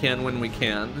what we can when we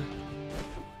can.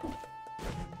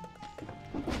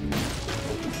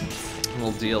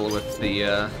 We'll deal with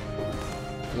the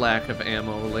lack of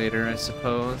ammo later, I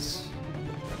suppose.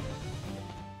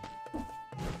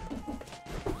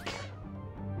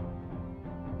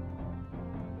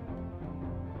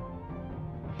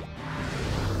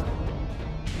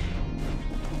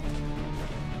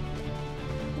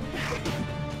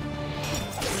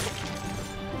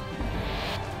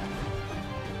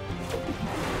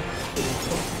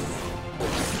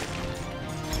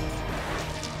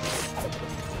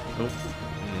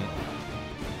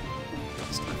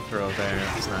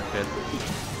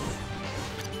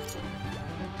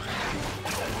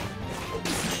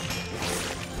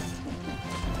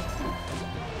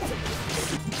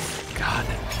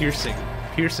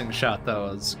 Piercing shot, though,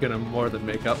 is gonna more than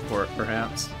make up for it,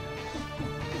 perhaps.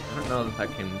 I don't know if I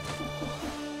can...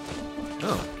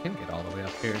 Oh, I can get all the way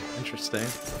up here. Interesting.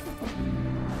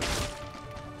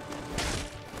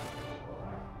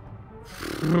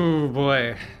 Oh,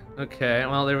 boy. Okay,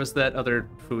 well, there was that other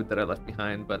food that I left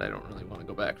behind, but I don't really want to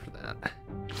go back for that.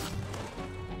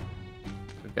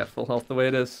 We've got full health the way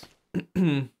it is.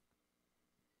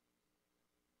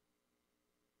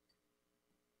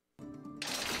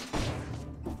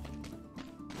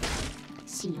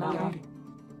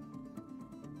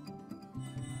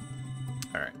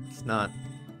 Alright, it's not...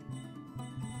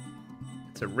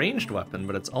 It's a ranged weapon,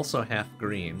 but it's also half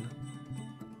green.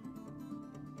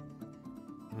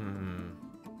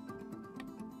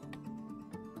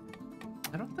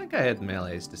 I don't think I had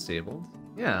melees disabled.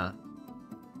 Yeah.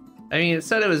 I mean, it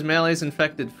said it was melee's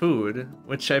infected food,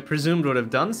 which I presumed would have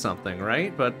done something,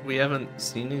 right? But we haven't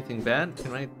seen anything bad.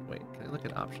 Can I... Wait, can I look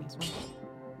at options?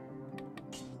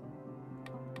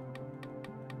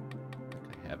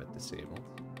 Disabled.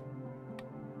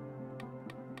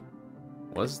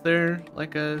 Was there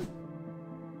like a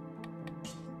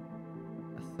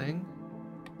thing?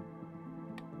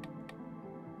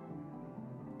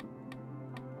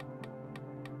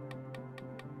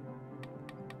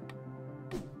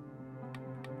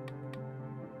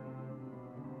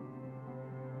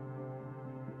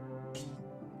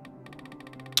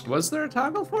 Was there a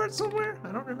toggle for it somewhere?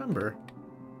 I don't remember.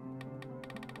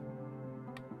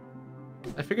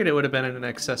 I figured it would have been in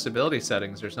accessibility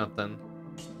settings or something.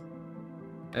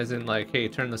 As in, like, hey,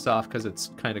 turn this off because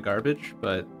it's kind of garbage,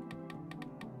 but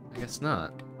I guess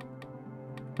not.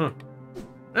 Huh.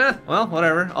 Well,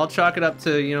 whatever. I'll chalk it up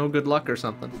to, you know, good luck or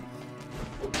something.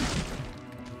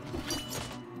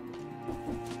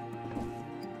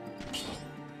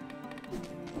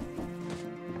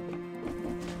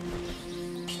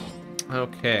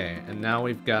 Okay, and now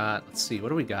we've got, let's see, what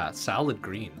do we got? Solid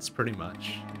greens, pretty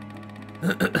much.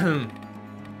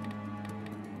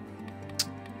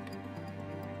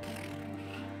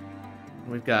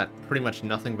 We've got pretty much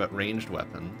nothing but ranged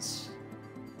weapons.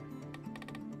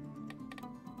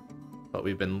 But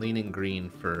we've been leaning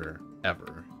green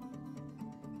forever.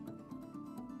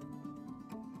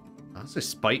 Honestly,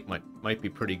 Spite might be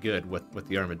pretty good with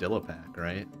the Armadillo pack,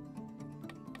 right?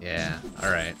 Yeah,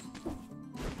 alright.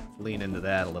 Lean into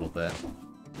that a little bit.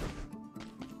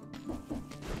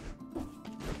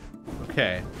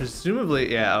 Okay,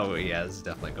 presumably, yeah, oh yeah, this is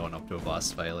definitely going up to a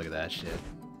boss fight, look at that shit.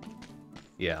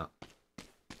 Yeah.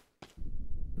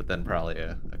 But then probably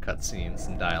a cutscene,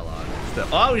 some dialogue and stuff.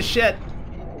 Oh shit!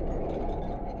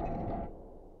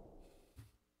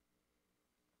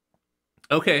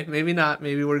 Okay, maybe not,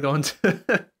 maybe we're going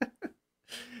to...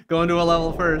 going to a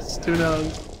level first, who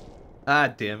knows?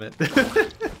 Ah, damn it.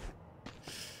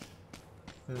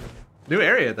 New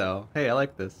area, though. Hey, I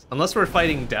like this. Unless we're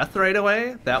fighting death right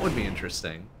away, that would be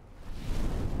interesting.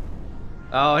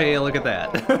 Oh, hey, look at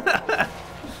that.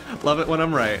 Love it when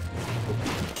I'm right.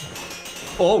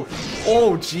 Oh,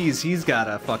 oh, geez, he's got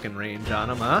a fucking range on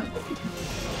him, huh?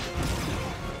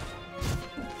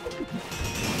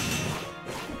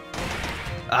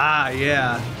 Ah,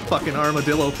 yeah, fucking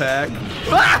armadillo pack.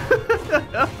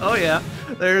 Oh yeah,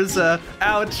 there's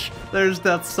ouch. There's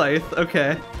Death Scythe.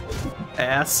 Okay,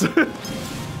 ass.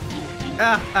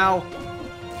 Ah, ow.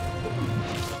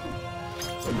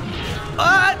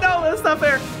 Ah, no, that's not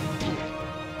fair.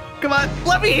 Come on,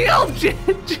 let me heal!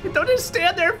 Don't just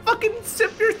stand there, fucking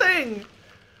sip your thing!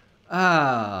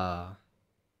 Ah.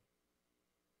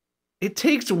 It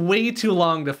takes way too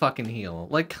long to fucking heal.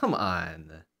 Like, come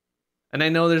on. And I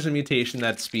know there's a mutation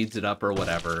that speeds it up or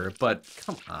whatever, but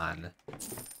come on.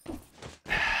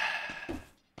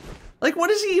 Like,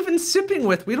 what is he even sipping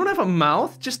with? We don't have a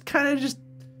mouth? Just kind of just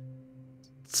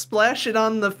splash it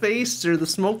on the face or the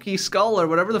smoky skull or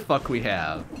whatever the fuck we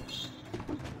have.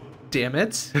 Damn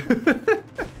it.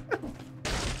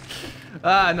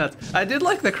 Ah, nuts. I did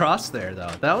like the cross there,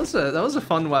 though. That was a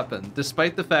fun weapon,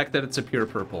 despite the fact that it's a pure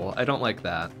purple. I don't like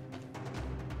that.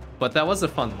 But that was a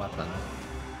fun weapon.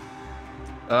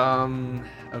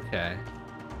 Okay.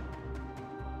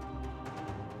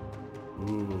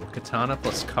 Ooh, katana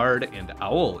plus card and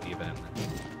owl, even.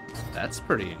 That's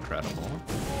pretty incredible.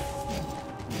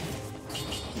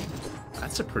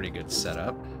 That's a pretty good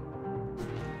setup.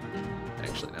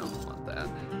 Actually, no, I don't want that.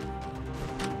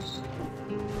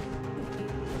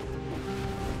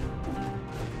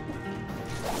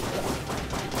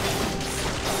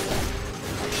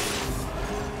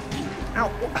 Ow!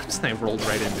 I rolled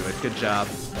right into it. Good job.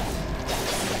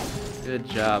 Good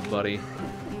job, buddy.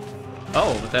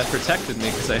 Oh, but that protected me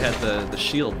because I had the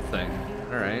shield thing.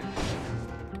 Alright.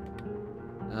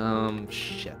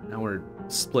 Shit. Now we're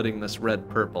splitting this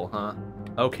red-purple, huh?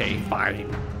 Okay, fine.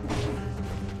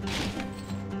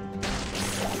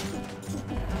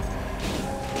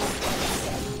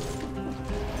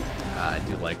 I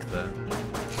do like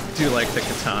the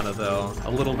katana though.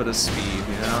 A little bit of speed,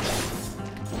 you know?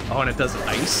 Oh, and it does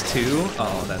ice too?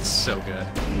 Oh, that's so good.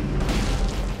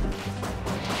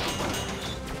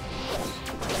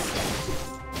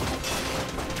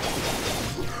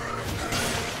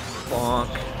 Bonk.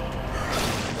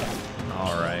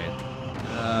 Alright.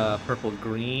 Purple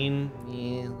green.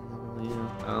 Yeah.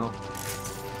 Oh.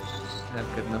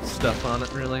 Have good enough stuff on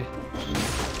it, really.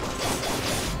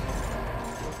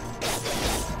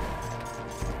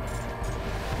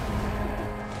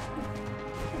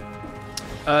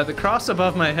 The cross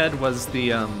above my head was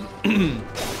the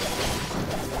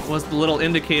was the little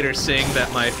indicator saying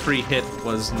that my free hit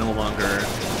was no longer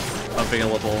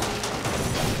available.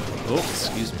 Oh,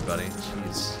 excuse me, buddy.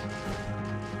 Jeez.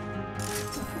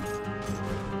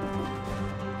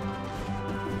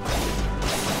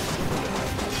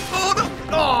 Oh no!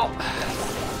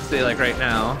 Oh! See, like right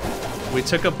now, we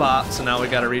took a bot, so now we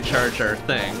gotta recharge our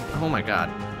thing. Oh my god,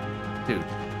 dude,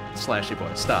 slashy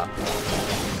boy, stop.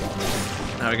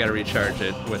 Now we gotta recharge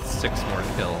it with 6 more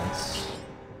kills.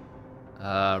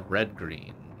 Red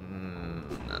green.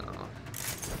 No.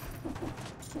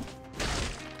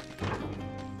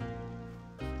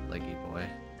 Leggy boy.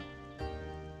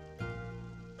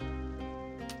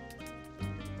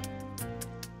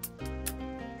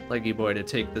 Leggy boy to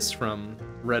take this from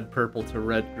red purple to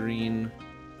red green.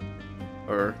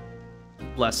 Or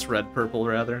less red purple,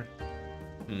 rather.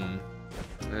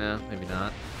 Yeah, maybe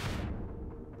not.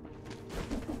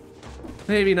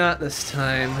 Maybe not this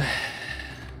time.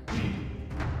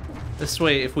 This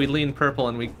way, if we lean purple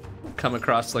and we come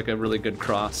across like a really good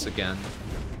cross again,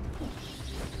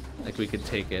 like we could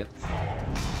take it,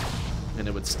 and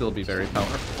it would still be very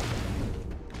powerful.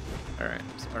 Alright,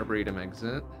 so Arboretum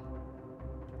exit.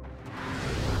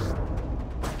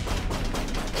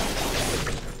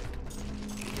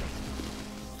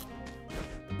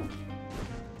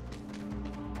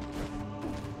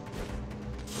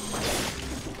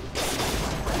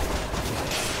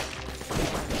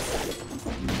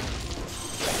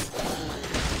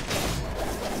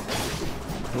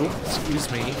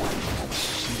 Excuse me.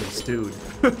 Jeez, dude.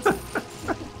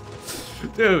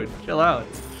 Dude, chill out.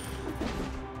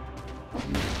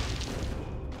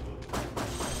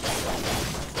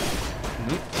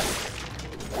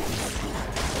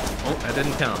 Oh, that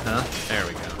didn't count, huh? There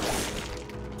we go.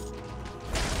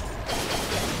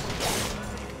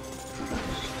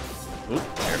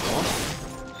 Oop, careful.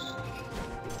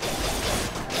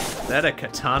 Is that a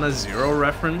Katana Zero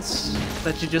reference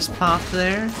that you just popped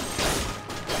there?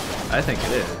 I think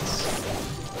it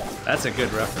is. That's a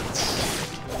good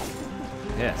reference.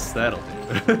 Yes, that'll do.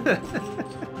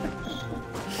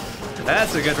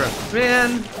 That's a good reference.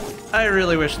 Man, I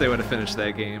really wish they would have finished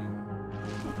that game.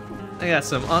 They got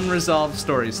some unresolved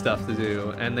story stuff to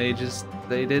do, and they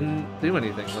didn't do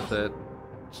anything with it.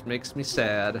 Which makes me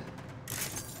sad.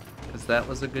 Because that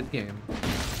was a good game.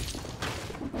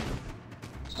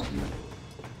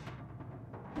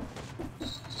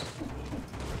 This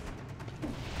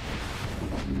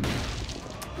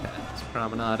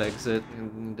promenade exit.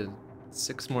 And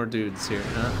 6 more dudes here,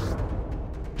 huh?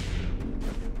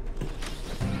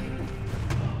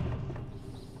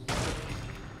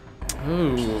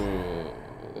 Ooh.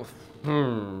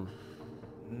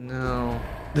 No.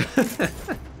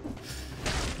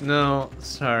 No,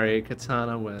 sorry,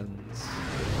 Katana wins.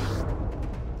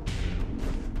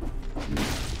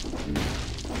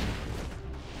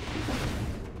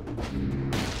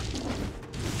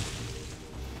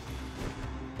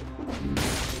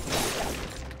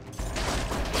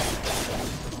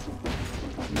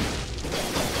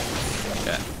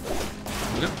 Okay.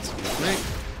 Nope, excuse me.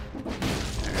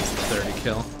 There's the 30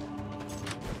 kill.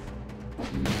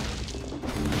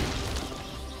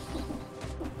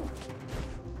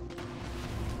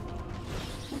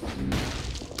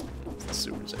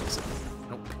 Super's exit.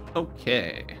 Nope.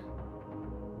 Okay.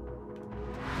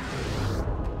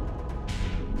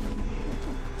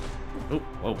 Oh,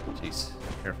 whoa, jeez.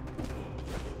 Careful.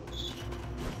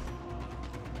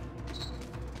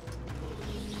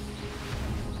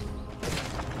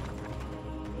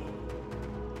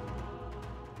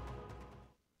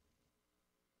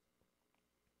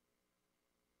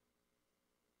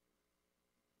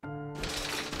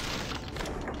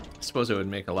 I suppose it would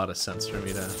make a lot of sense for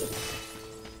me to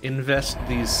invest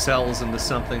these cells into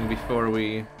something before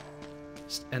we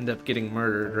just end up getting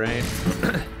murdered, right?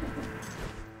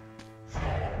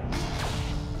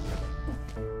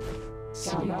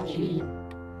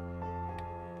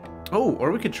 Oh,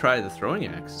 or we could try the throwing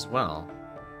axe as well.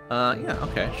 Yeah,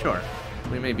 okay, sure.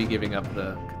 We may be giving up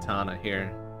the katana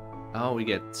here. Oh, we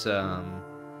get,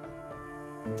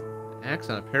 axe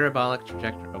on a parabolic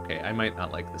trajectory. Okay, I might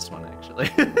not like this one, actually.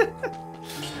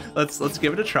 Let's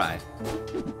give it a try.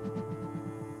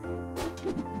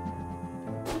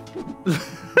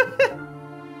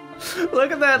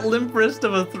 Look at that limp wrist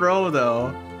of a throw,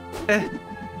 though.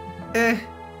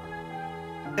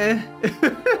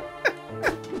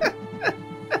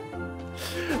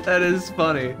 That is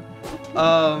funny.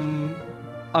 I'm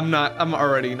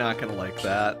already not gonna like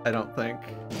that, I don't think.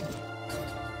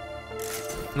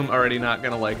 I'm already not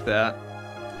gonna like that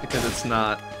because it's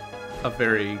not a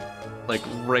very, like,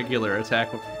 regular attack.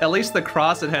 At least the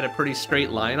cross, it had a pretty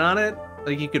straight line on it.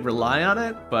 Like, you could rely on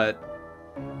it, but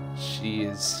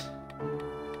jeez,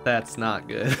 that's not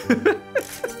good.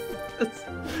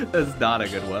 that's not a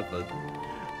good weapon.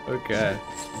 Okay.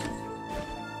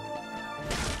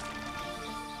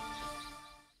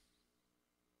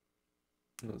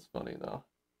 That was funny, though.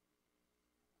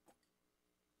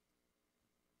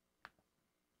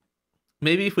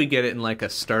 Maybe if we get it in like a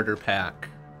starter pack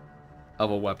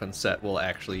of a weapon set, we'll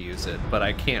actually use it. But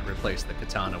I can't replace the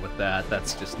katana with that.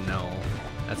 That's just no.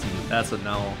 That's a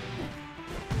no.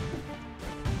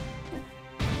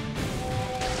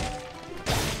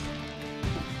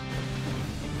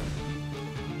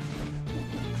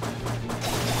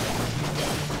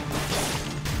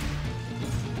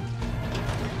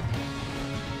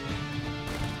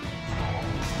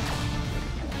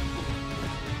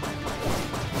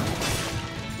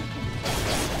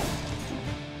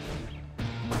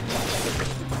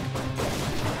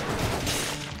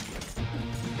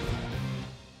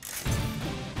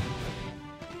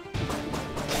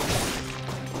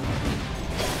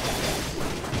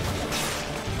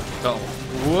 Oh,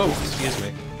 whoa, excuse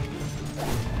me.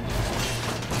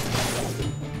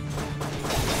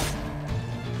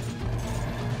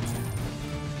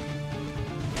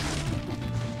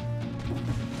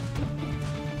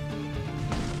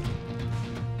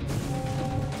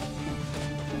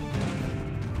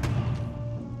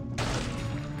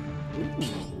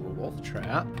 Ooh, wolf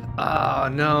trap. Oh,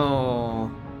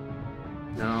 no.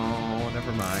 No,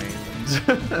 never mind.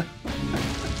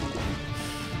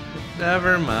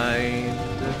 Never mind.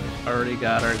 Already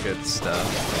got our good stuff.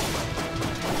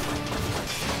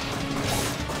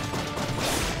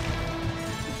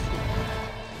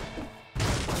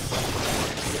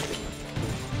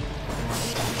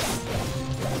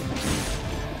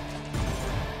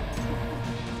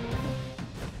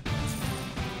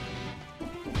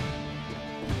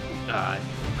 I'd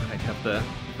have the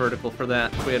vertical for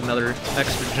that. If we had another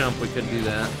extra jump, we could do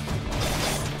that.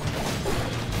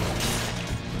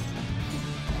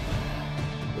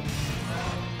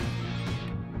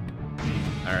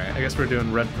 Alright, I guess we're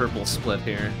doing red-purple split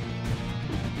here.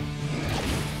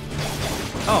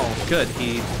 Oh, good.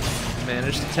 He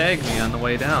managed to tag me on the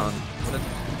way down.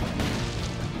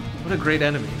 What a great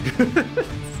enemy.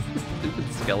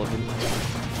 Stupid skeleton.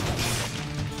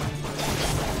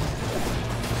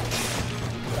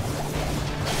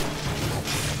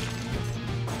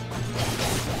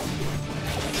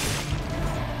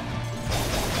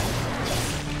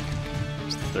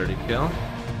 Just 30 kill.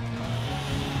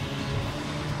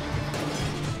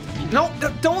 No,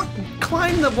 don't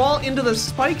climb the wall into the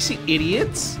spikes, you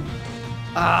idiots!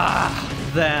 Ah,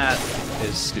 that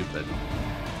is stupid.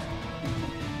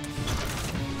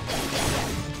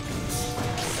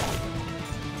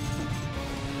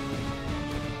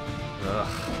 Ugh.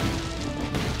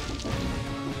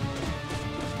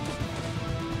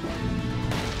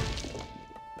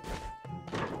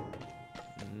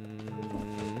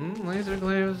 Laser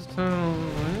glaives,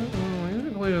 laser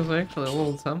glaive is actually a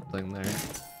little something there.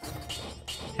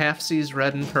 Half-seas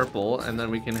red and purple, and then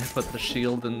we can put the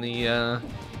shield in the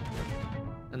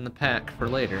pack for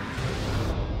later.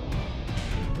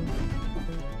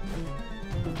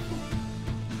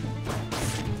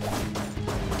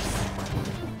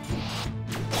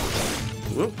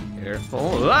 Whoop,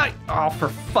 careful. Ah! Oh, for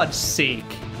fudge's sake.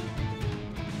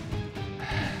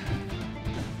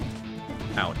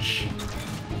 Ouch.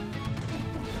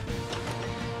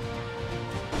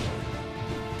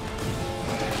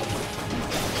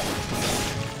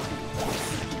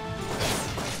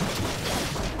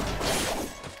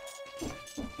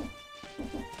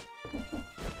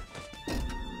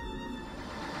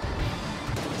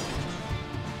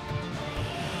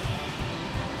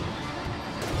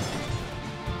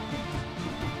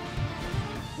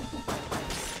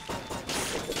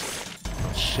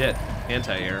 Shit,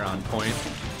 anti-air on point.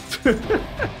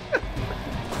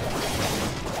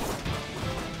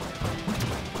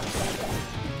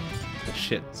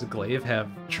 Shit, does the glaive have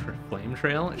flame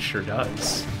trail? It sure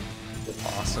does.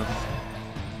 Awesome.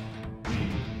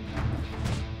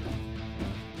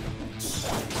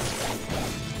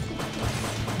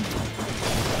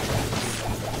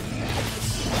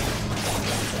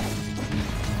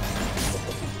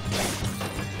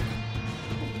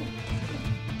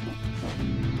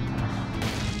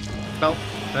 Oh,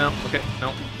 no, okay,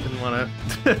 no, didn't want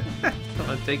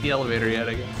to take the elevator yet,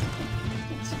 I guess.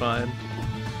 It's fine.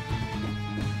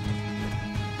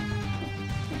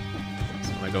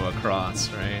 So I'm gonna go across,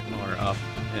 right? Or up,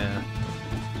 yeah.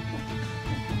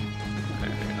 There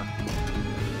we go.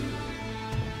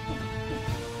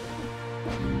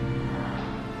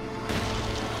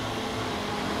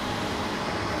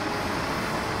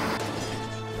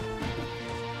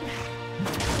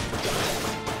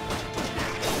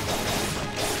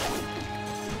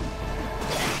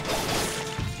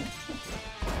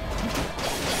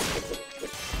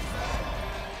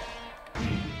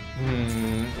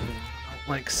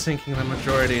 Like sinking the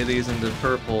majority of these into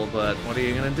purple, but what are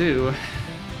you gonna do?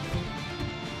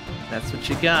 That's what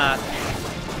you got.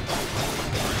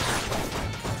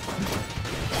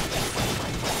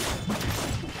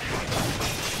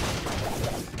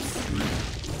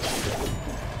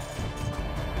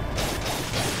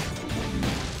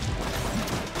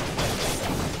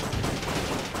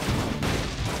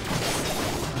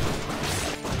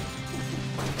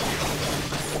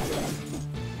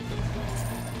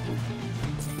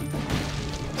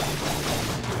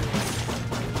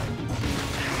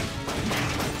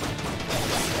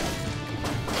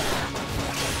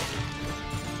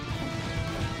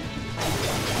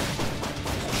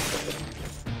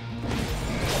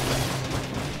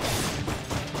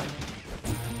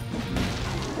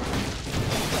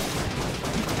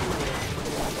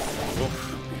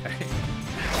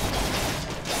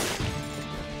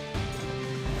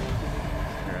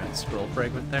 Scroll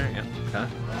fragment there, yeah, okay.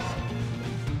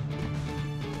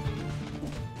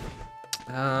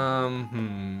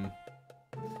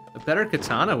 A better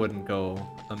katana wouldn't go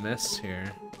amiss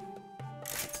here.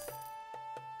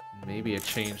 Maybe a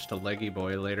change to Leggy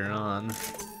Boy later on.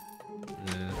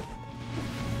 Yeah.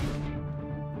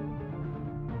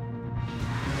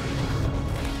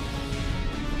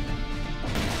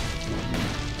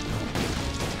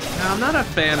 No, I'm not a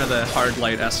fan of the hard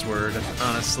light S word,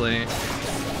 honestly.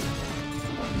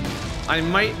 I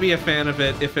might be a fan of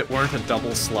it if it weren't a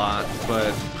double slot,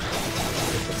 but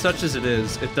such as it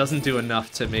is, it doesn't do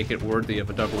enough to make it worthy of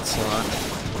a double slot.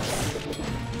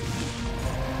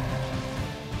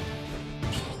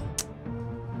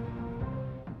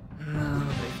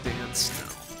 They've danced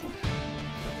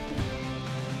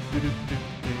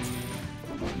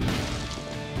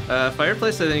now.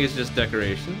 Fireplace, I think, is just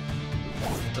decoration.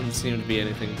 Doesn't seem to be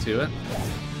anything to it.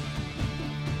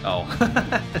 Oh,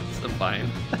 that's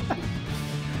fine.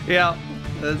 Yeah,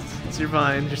 That's your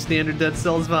vine. Your standard Dead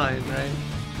Cells vine, right?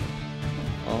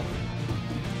 Oh.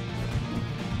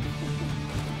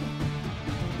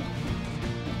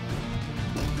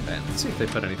 Okay, let's see if they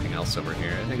put anything else over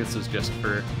here. I think this is just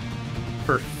for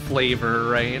flavor,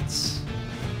 right?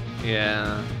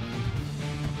 Yeah.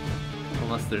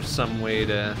 Unless there's some way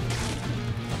to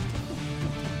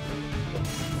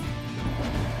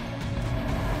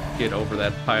get over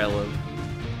that pile of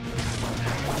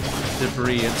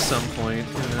debris at some point,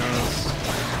 who knows?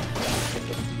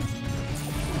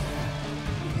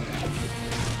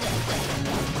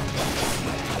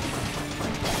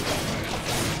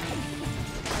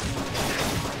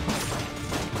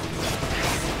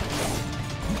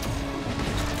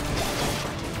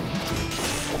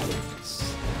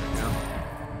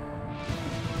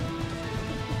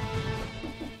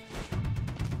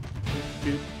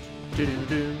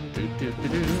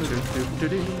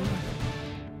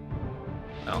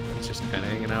 Oh, he's just kind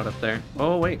of hanging out up there.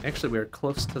 Oh wait, actually we were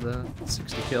close to the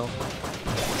 60 kill.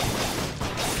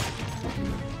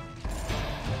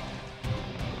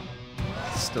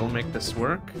 Still make this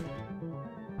work?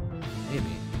 Maybe.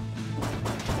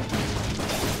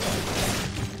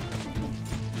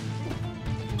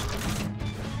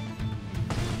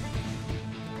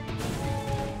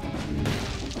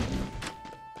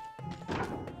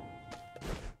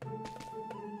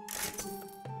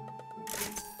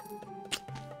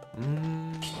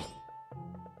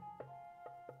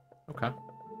 Okay.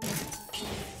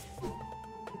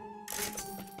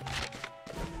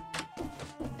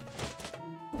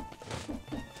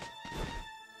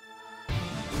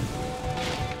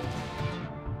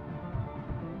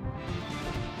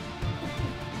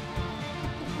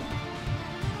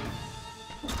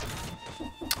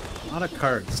 A lot of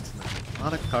cards tonight. A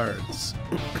lot of cards.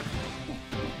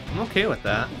 I'm okay with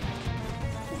that.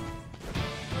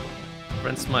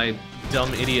 Prevents my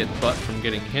dumb idiot butt from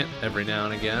getting hit every now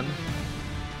and again.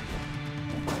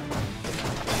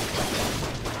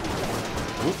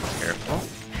 Oop, careful.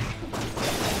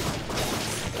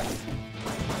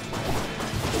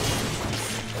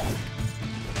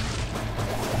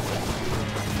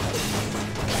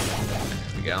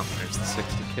 There we go. There's the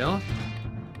 60 kill.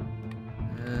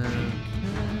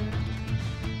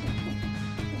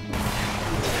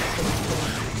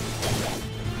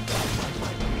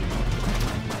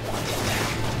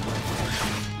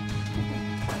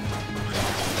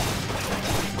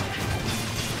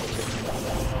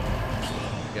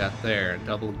 There,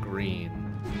 double green.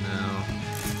 No.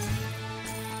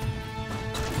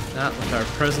 Not with our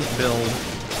present build.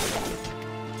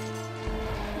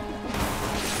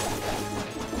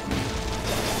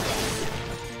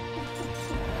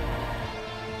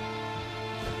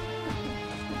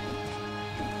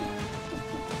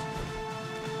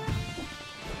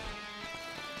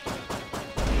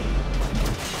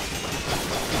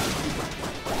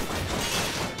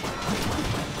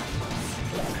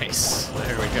 Nice.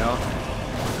 There we go.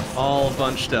 All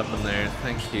bunched up in there.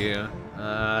 Thank you.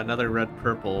 Another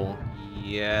red-purple.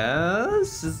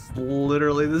 Yes, it's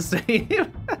literally the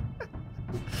same.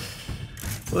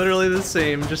 Literally the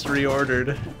same, just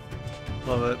reordered.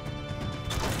 Love it.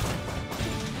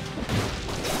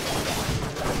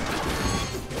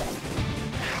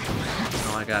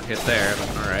 Oh, I got hit there, but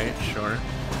alright, sure.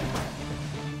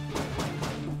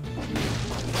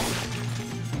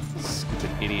 Stupid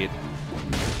idiot.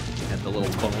 Had the little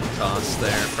bone toss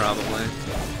there, probably.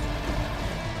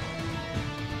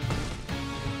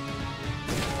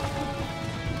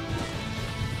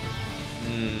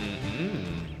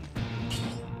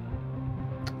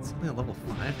 It's only a level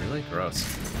 5, really? Gross.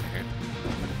 Okay.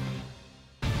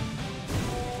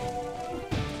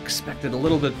 Expected a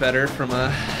little bit better from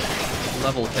a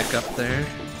level pickup there.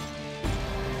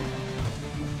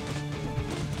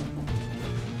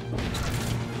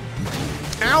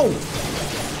 Ow!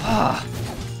 Ah,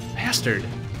 bastard.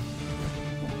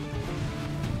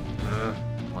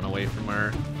 One away from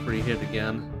our free hit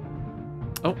again.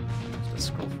 Oh, just a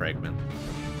scroll fragment.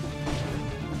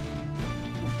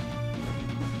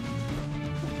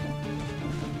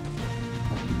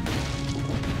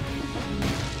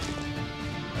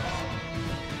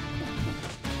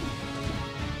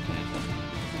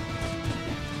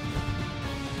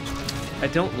 I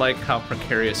don't like how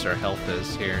precarious our health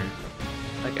is here.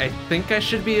 Like, I think I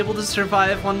should be able to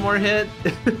survive one more hit,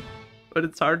 but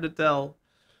it's hard to tell.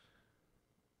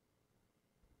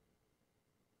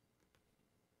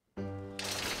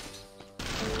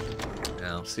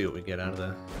 Now, let's see what we get out of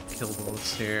the kill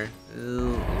bonus here.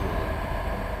 Ooh.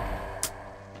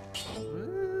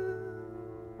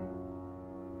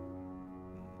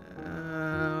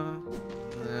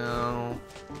 No.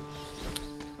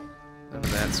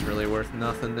 That's really worth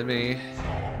nothing to me.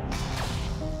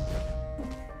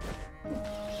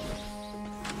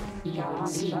 Do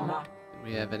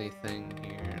we have anything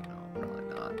here? No, probably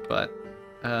not. But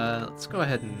let's go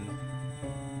ahead and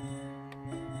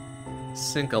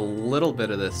sink a little bit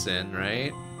of this in,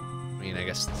 right? I mean, I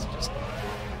guess it's just...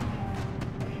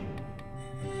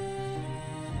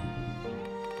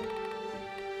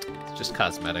 It's just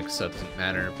cosmetics, so it doesn't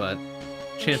matter, but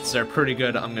chances are pretty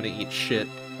good I'm gonna eat shit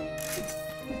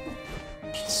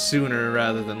sooner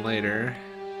rather than later.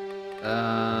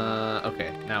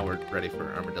 Okay, now we're ready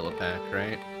for Armadillo Pack,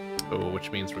 right? Oh,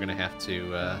 which means we're gonna have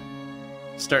to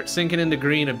start sinking into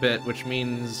green a bit, which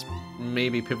means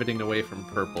maybe pivoting away from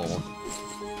purple.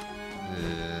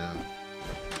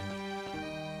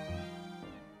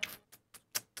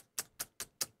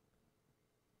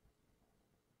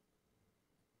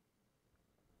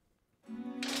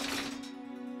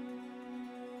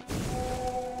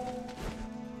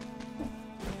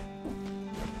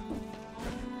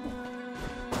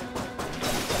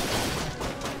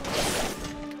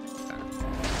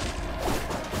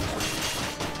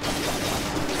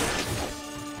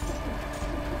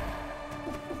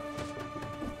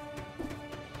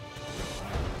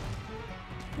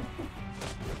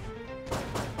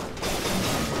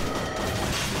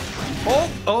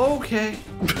 Oh, okay.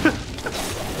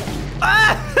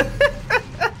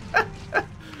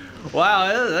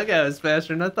 Wow, that guy was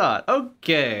faster than I thought.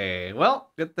 Okay, well,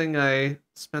 good thing I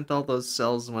spent all those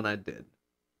cells when I did.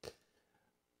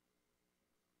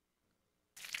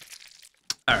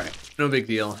 Alright, no big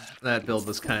deal. That build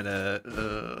was kind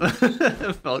of...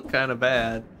 felt kind of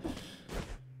bad.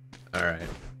 Alright.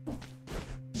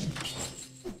 Let's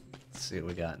see what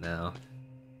we got now.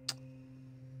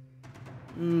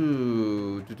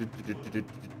 Ooh,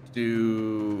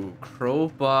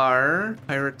 crowbar,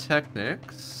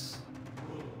 pyrotechnics,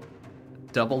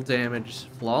 double damage,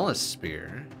 flawless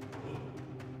spear.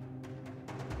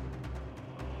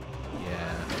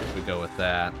 Yeah, we go with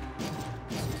that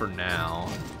for now.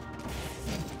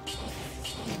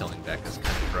 Killing deck is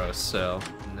kind of gross, so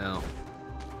no.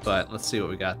 But let's see what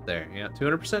we got there. Yeah,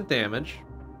 200% damage,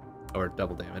 or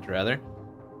double damage rather.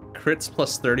 Crits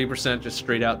plus 30% just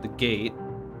straight out the gate.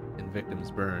 And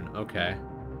victims burn. Okay.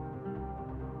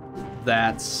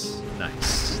 That's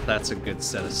nice. That's a good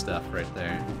set of stuff right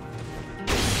there.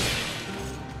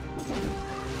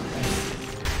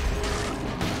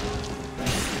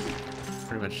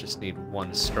 Pretty much just need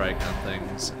one strike on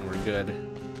things and we're good.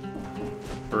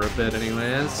 For a bit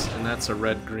anyways. And that's a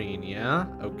red-green, yeah?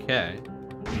 Okay.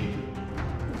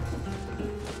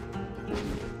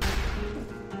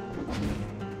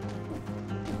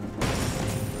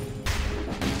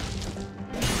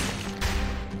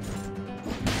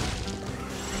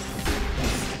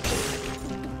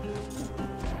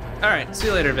 Alright, see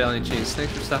you later, Valiant Cheese.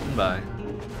 Thanks for stopping by.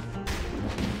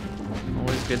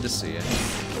 Always good to see you.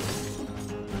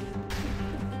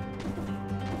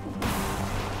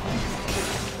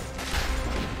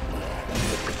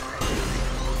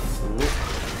 Ooh,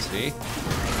 see?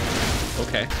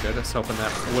 Okay, good. I was hoping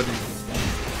that wouldn't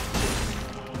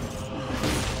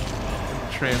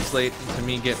translate into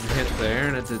me getting hit there,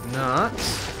 and it did not.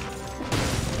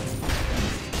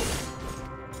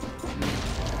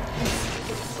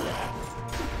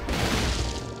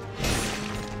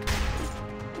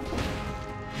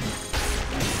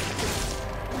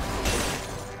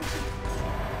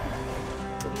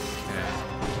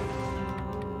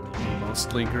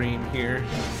 Green here.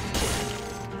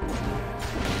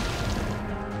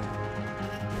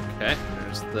 Okay,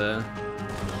 there's the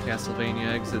Castlevania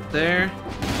exit there.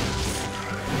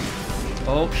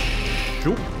 Oh,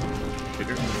 shoot.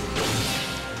 Bigger.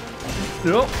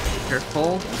 Nope.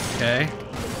 Careful. Okay.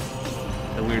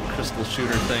 The weird crystal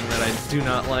shooter thing that I do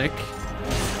not like.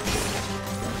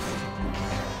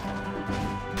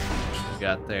 What we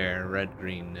got there? Red,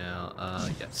 green now.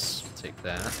 Yes, we'll take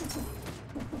that.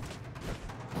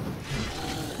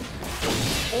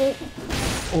 Oh.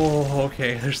 Oh,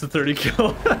 okay, there's the 30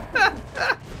 kill.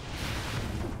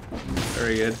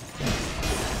 Very good. In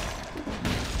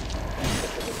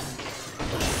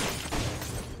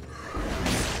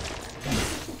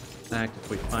fact, if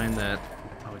we find that...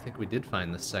 Oh, I think we did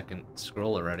find the second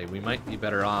scroll already. We might be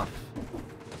better off.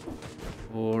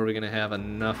 Or are we gonna have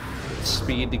enough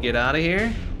speed to get out of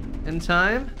here in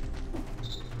time?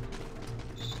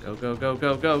 Go, go, go,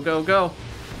 go, go, go, go!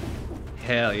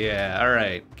 Hell yeah.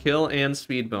 Alright. Kill and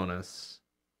speed bonus.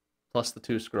 Plus the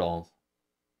 2 scrolls.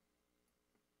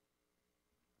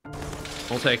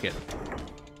 We'll take it.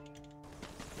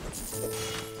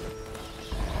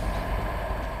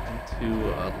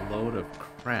 Into a load of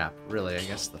crap, really. I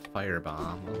guess the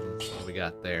firebomb. What do we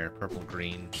got there? Purple,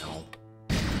 green, no.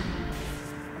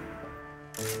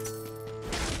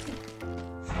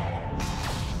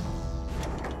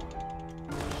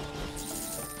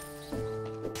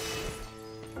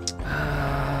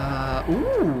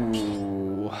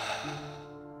 Ooh.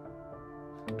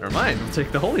 Never mind, we'll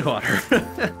take the holy water.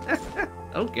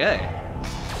 Okay.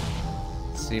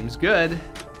 Seems good.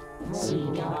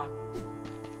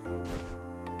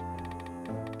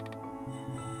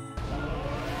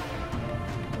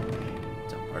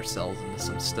 Dump ourselves into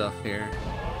some stuff here.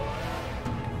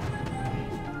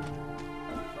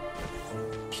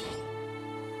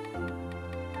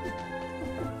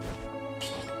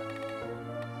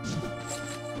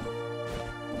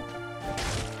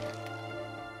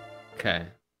 Okay.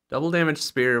 Double damage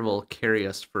spear will carry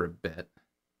us for a bit.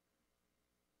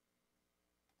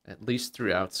 At least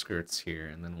through outskirts here,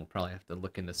 and then we'll probably have to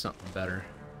look into something better.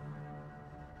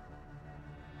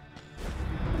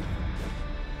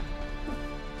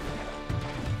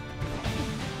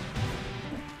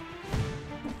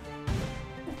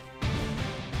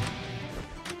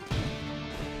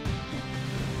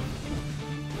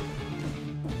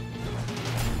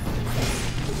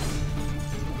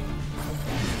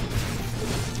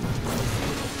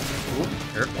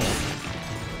 Careful.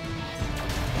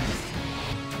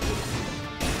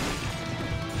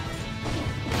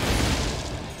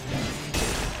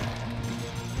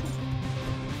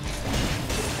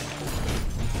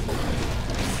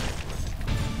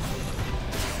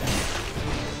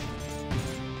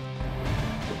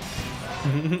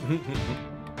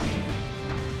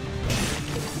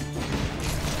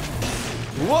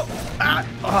 Whoop! Ah!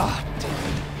 Oh, damn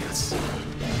it. Yes.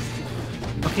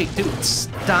 Okay, dude,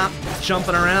 stop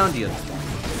jumping around, you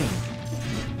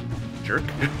jerk.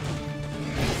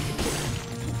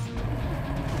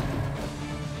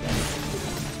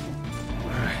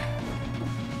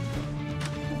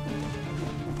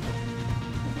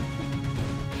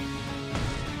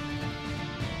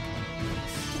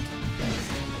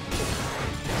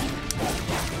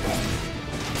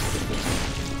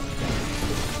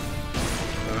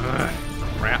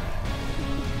 Crap.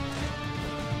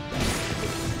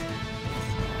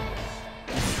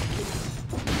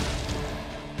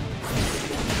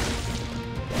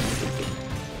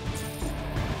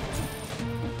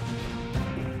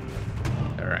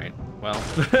 Alright, well,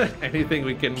 anything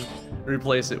we can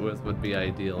replace it with would be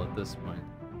ideal at this point.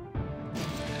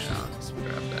 Yeah, let's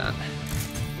grab that.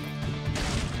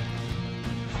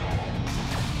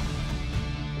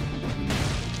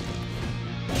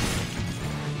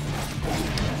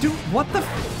 Dude, what the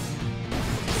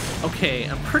f— Okay,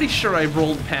 I'm pretty sure I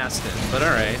rolled past it, but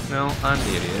alright, no, I'm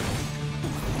the idiot.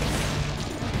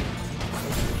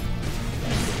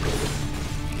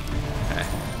 Okay.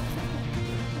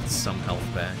 Some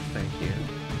health back, thank you.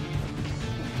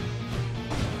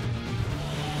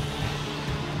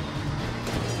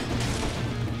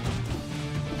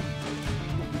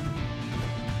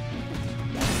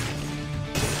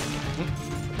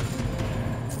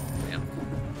 Damn.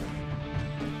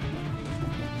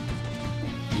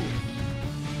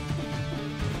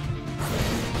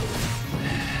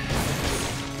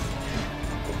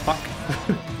 Fuck.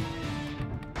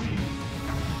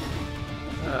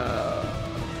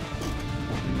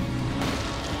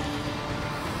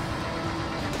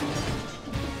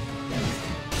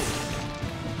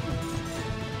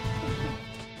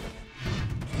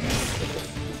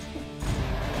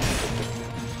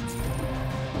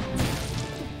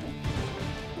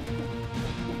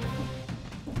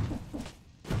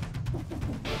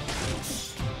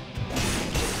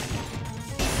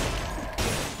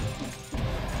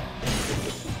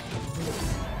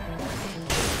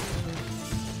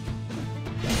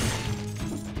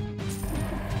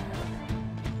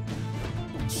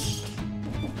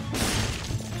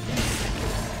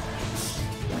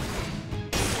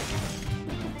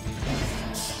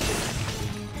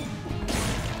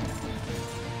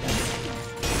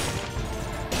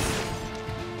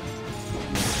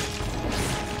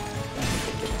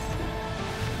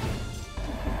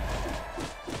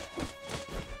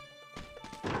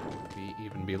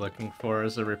 Be looking for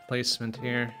as a replacement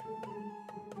here.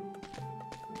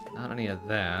 Not any of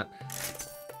that.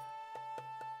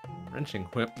 Wrenching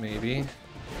whip, maybe.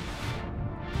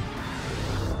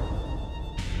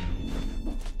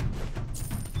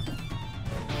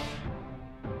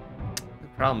 The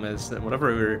problem is that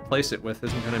whatever we replace it with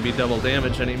isn't going to be double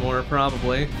damage anymore,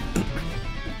 probably. So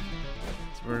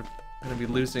we're going to be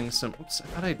losing some— Oops, I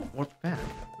thought I warped back.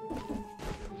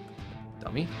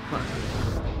 Dummy. Come on.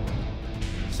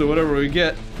 So whatever we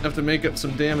get, have to make up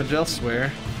some damage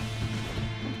elsewhere.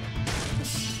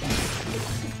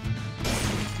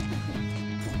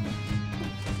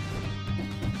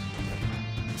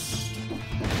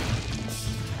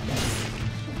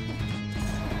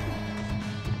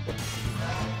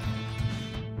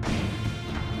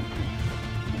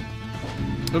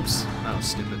 Oops. That was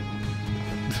stupid.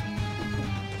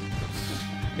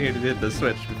 You did the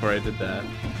switch before I did that.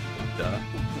 Duh.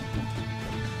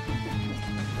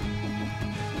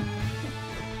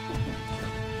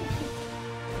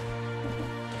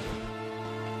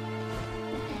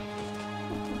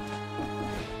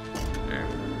 There.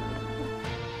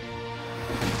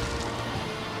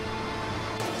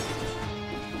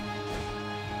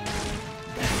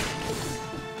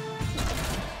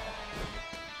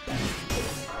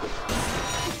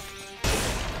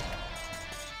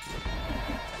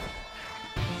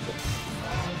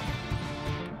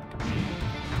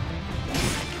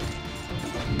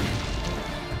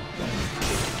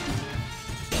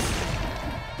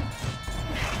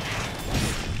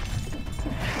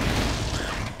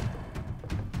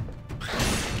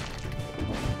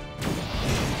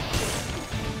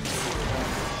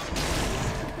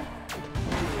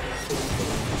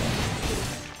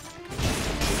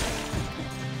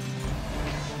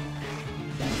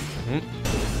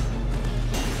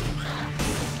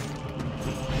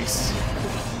 Nice.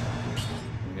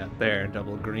 We got there,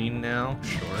 double green now,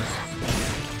 sure.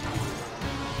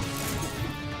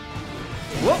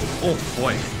 Whoa! Oh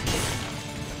boy.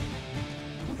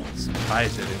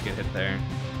 Surprised I didn't get hit there.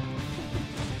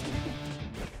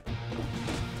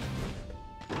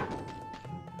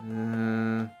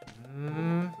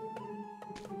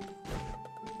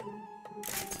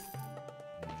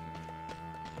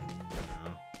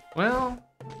 Well.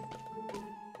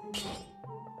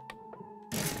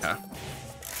 Okay.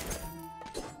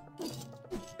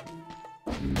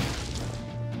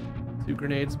 Two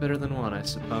grenades better than one, I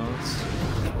suppose.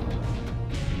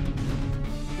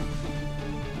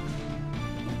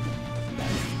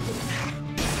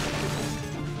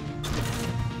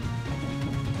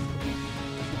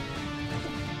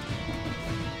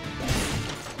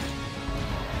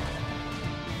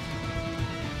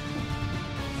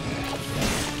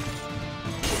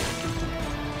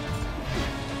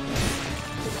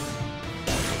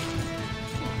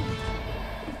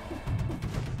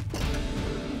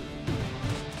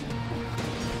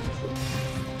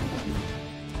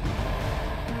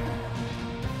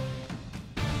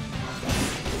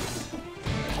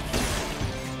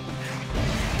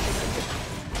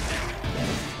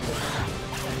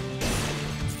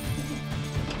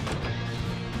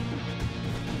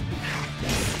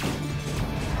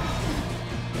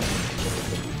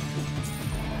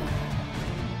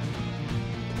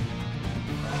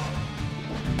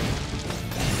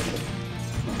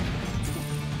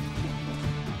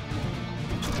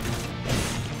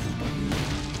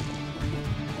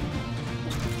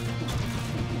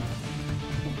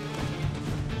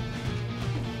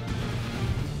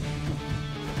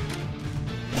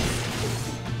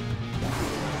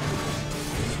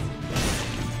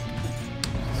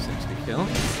 Kill.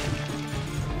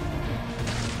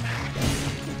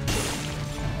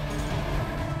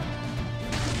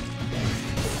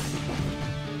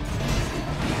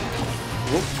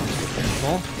 Whoop.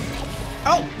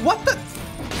 Oh, what the?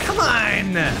 Come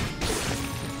on!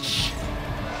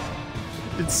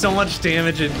 Did so much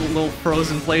damage in a little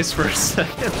frozen place for a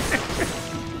second.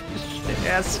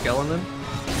 Shit-ass skeleton.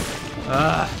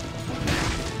 Ugh.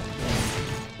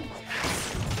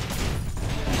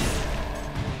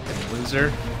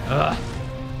 Loser. Ugh.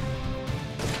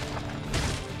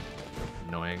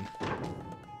 Annoying.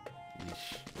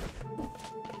 Yeesh.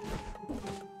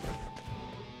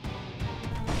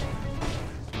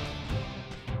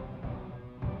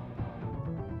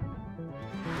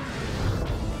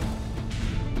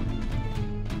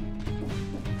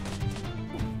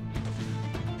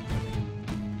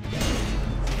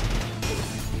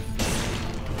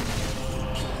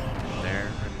 There,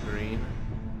 red, green.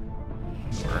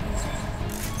 Sure.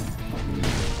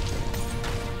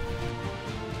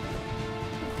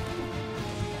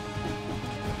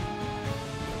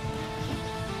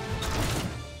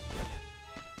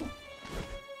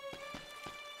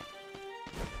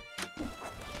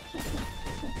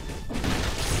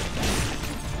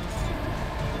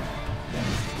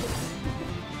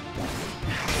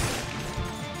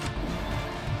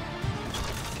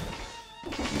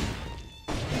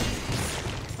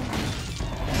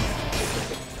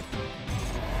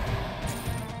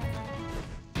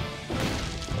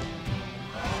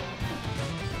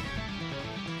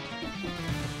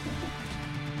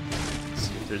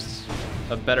 There's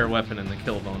a better weapon in the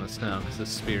kill bonus now, because this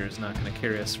spear is not going to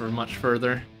carry us for much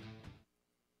further.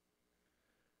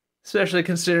 Especially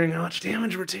considering how much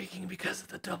damage we're taking because of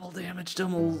the double damage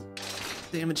taken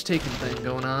thing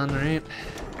going on, right?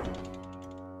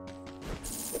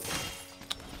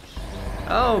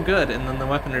 Oh, good. And then the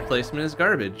weapon replacement is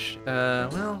garbage. Well,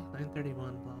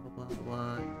 931, blah, blah, blah,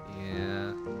 blah.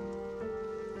 Yeah.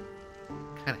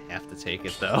 Kind of have to take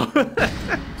it, though.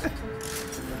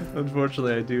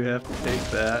 Unfortunately, I do have to take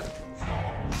that.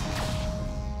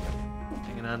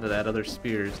 Hanging on to that other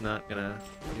spear is not gonna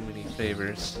do any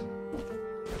favors.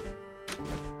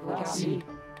 Merci.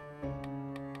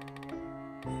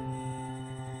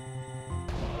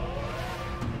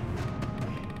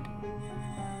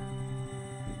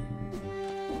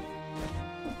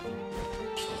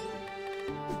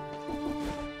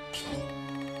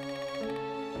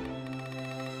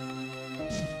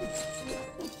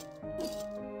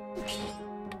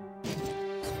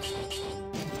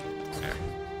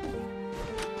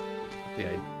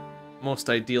 Most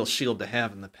ideal shield to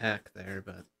have in the pack there,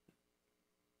 but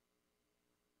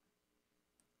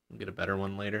we'll get a better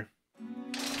one later.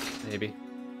 Maybe.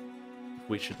 If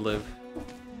we should live.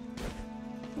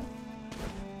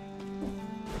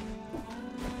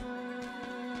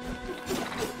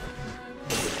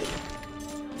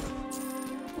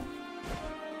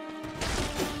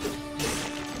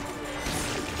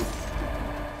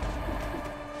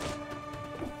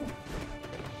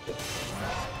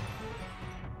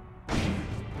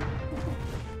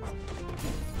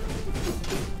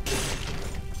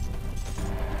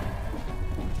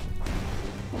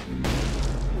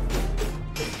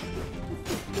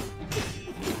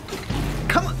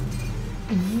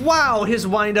 Wow, his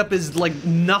windup is like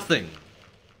nothing.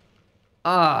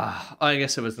 Ah, I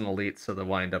guess it was an elite, so the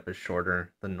windup is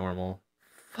shorter than normal.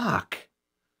 Fuck.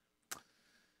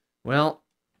 Well,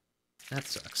 that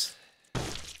sucks.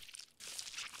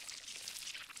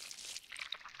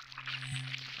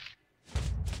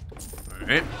 All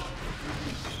right.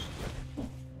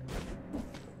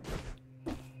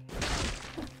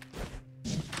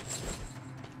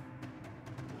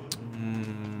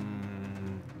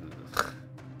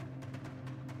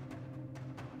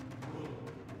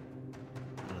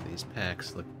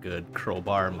 Packs look good.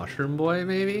 Crowbar Mushroom Boy,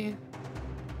 maybe?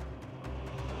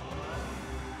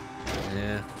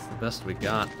 Yeah, that's the best we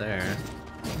got there.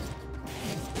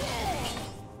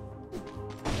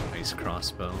 Nice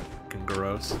crossbow. Fucking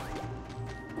gross.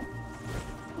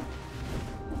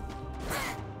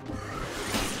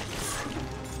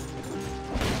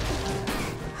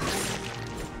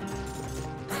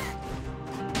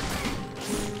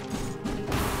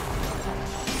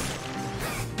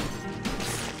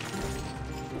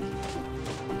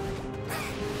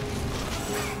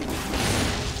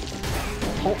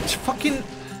 Oh, it's fucking...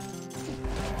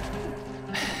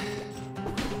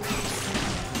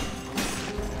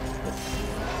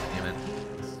 Damn it.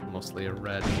 It's mostly a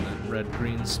red and then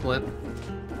red-green split.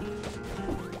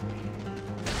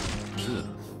 Ugh,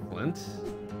 Flint?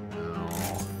 No.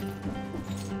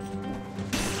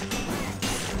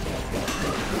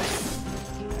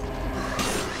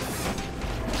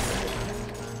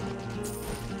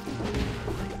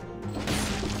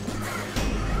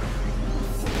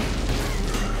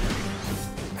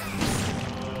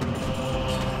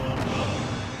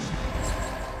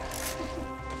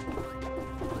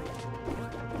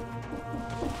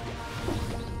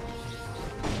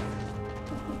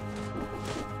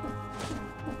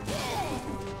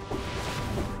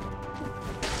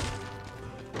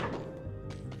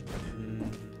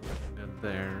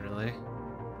 There, really.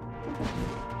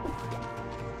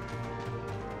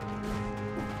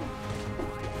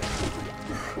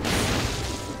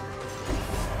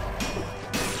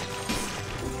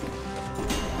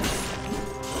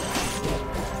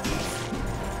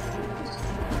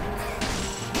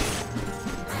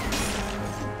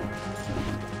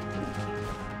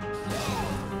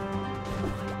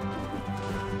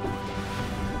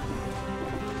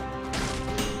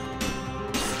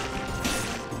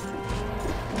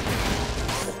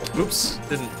 Oops,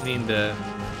 didn't mean to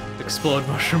explode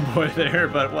Mushroom Boy there,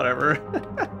 but whatever.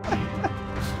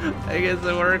 I guess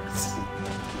it works.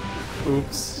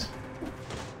 Oops.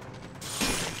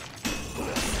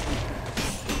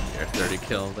 Your 30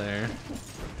 kill there.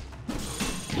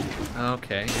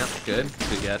 Okay, yep, good.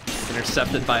 We get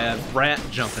intercepted by a rat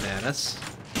jumping at us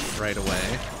right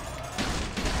away.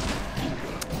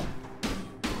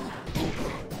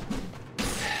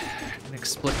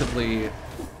 Inexplicably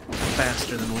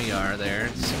faster than we are there,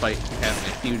 despite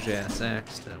having a huge ass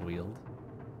axe to wield.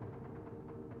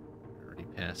 Already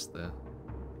past the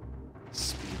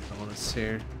speed bonus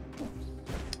here.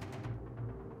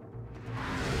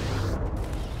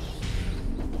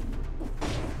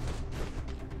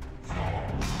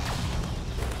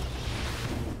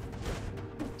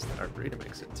 The Arboretum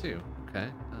makes it too. Okay.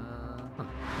 Huh.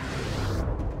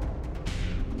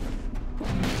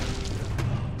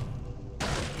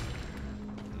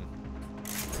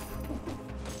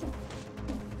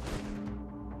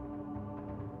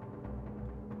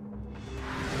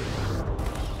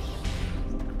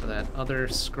 other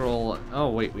scroll? Oh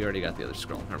wait, we already got the other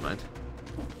scroll. Never mind.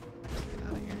 Get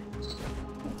out of here.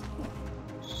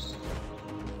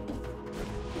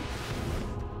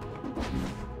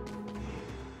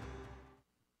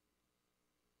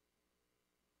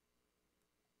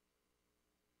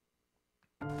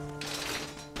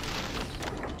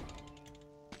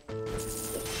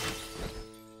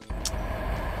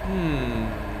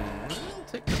 I'll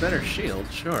take the better shield,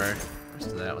 sure. The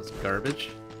rest of that was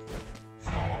garbage.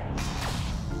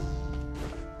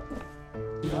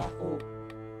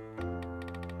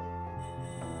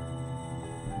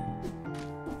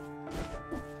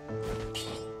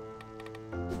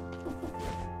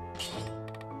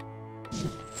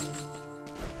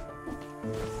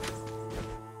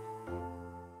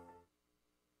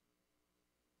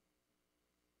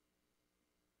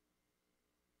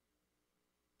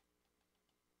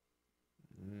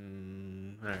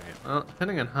 Alright, well,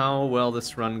 depending on how well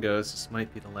this run goes, this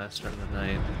might be the last run of the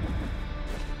night.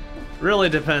 Really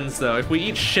depends, though. If we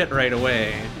eat shit right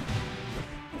away,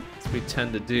 as we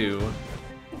tend to do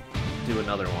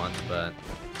another one, but...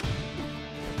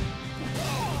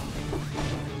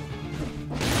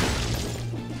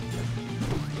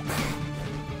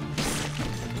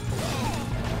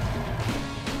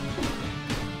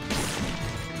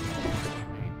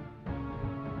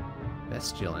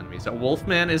 Bestial enemies. A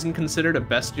wolfman isn't considered a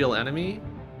bestial enemy?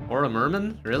 Or a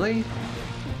merman? Really?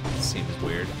 Seems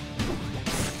weird.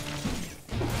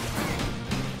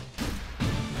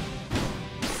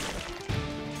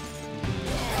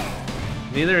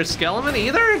 Neither is skeleton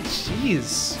either?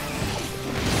 Jeez.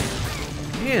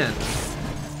 Man.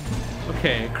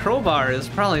 Okay, crowbar is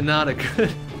probably not a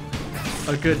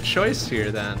good choice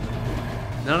here then.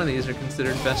 None of these are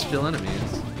considered bestial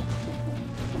enemies.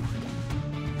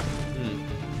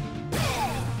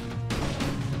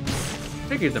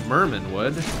 Figured the merman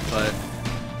would, but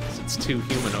it's too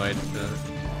humanoid to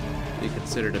be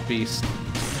considered a beast.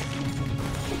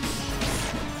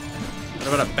 What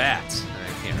about a bat?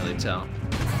 I can't really tell.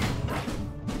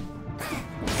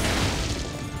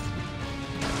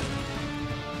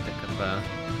 Think of a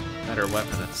better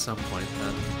weapon at some point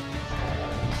then.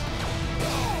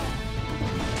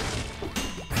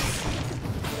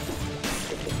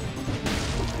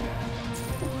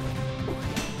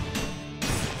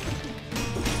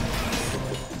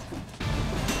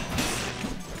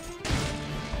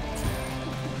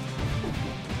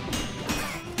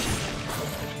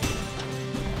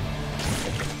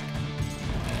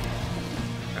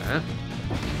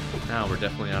 Now we're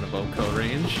definitely out of Oko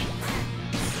range.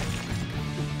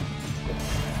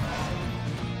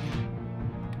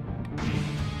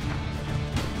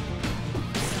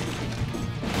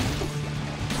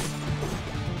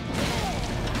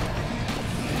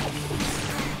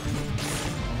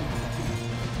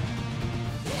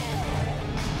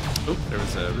 Oh, there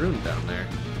was a rune down there.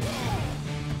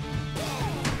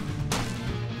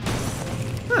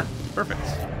 Huh,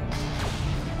 perfect.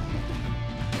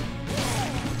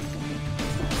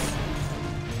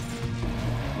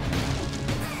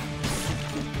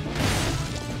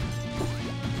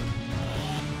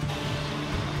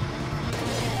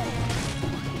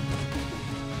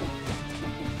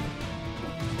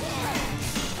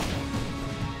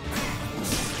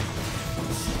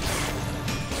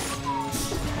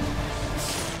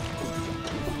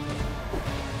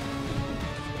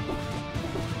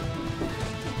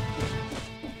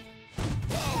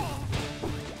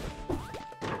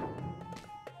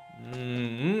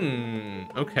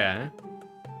 Okay.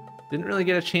 Didn't really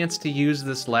get a chance to use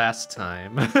this last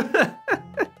time.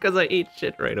 Because I ate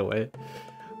shit right away.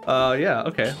 Yeah,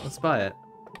 okay, let's buy it.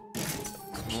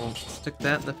 We'll stick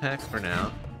that in the pack for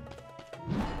now.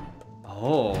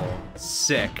 Oh,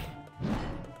 sick.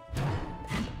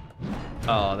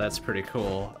 Oh, that's pretty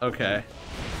cool. Okay.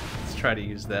 Let's try to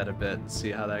use that a bit and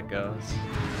see how that goes.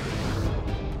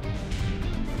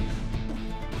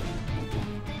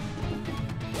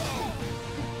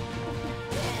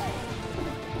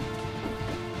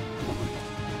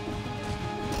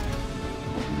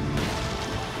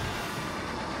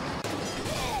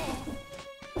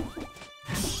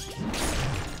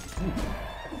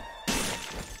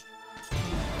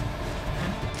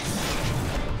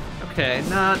 Okay,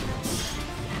 not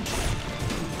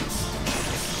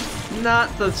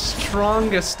the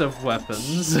strongest of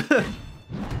weapons,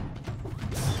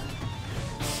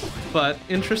 but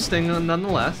interesting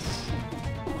nonetheless.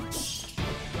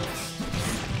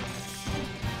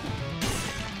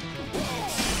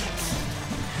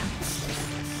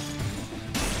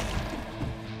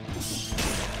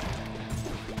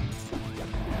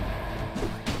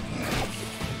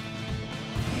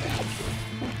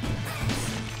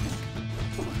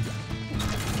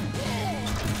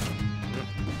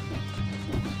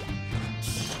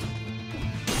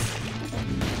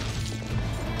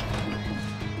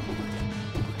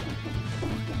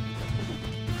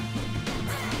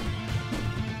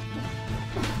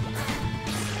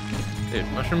 Dude,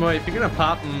 Mushroom Boy, if you're gonna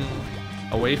pop him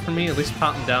away from me, at least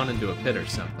pop him down into a pit or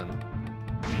something.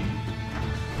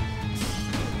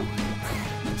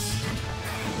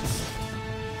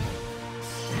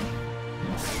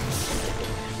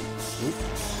 Oop.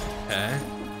 Okay.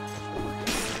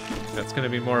 That's gonna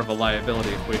be more of a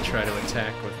liability if we try to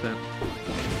attack with it.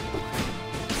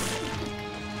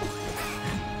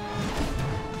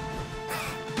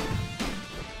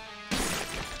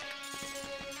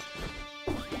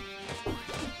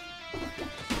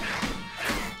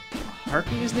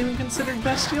 Harpy isn't even considered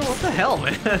bestial? What the hell,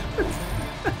 man?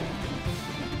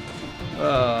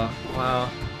 Oh, wow.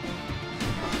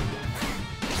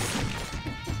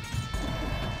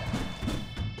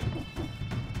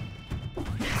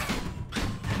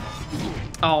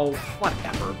 Oh,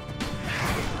 whatever.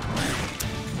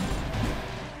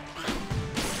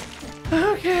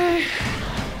 Okay.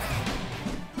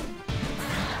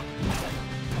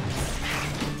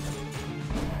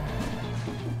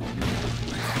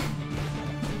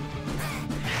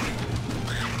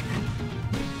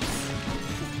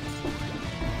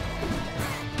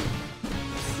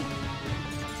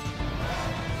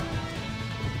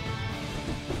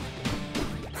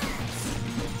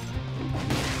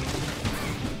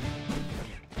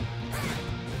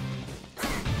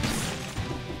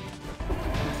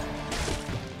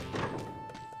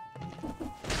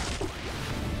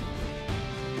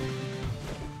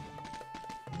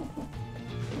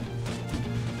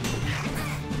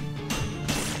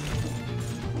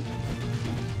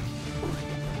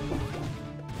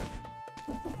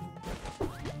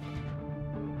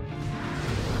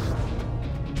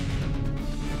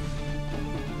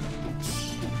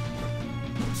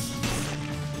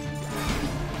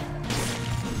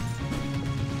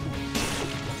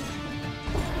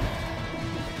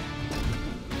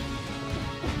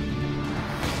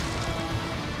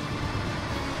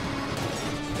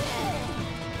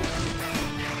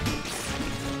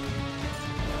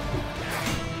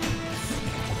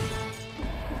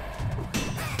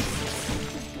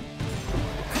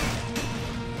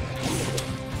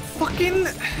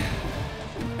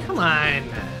 Come on.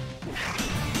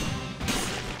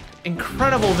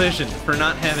 Incredible vision for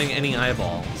not having any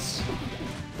eyeballs.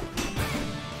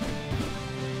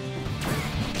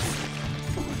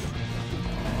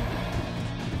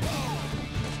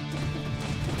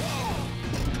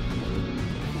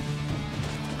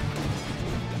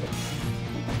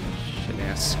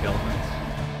 Shit-ass skeletons.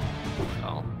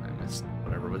 Oh, I missed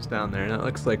whatever was down there. That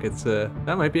looks like it's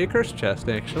that might be a curse chest,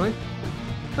 actually.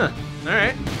 Huh.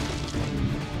 Alright.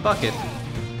 Fuck it.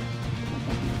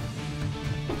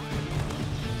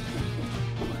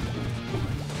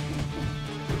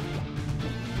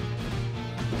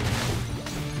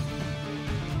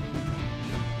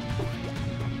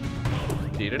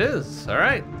 Indeed it is.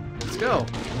 Alright. Let's go.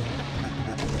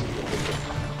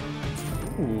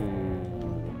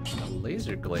 Ooh. A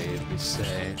laser glaive, we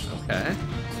say. Okay.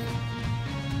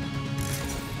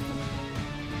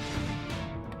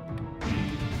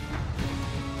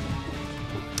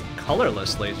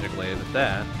 Colorless laser glaive at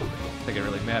that. I don't think it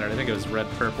really mattered. I think it was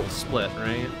red-purple split,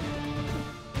 right?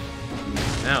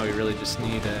 Now we really just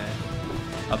need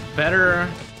a better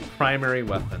primary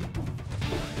weapon.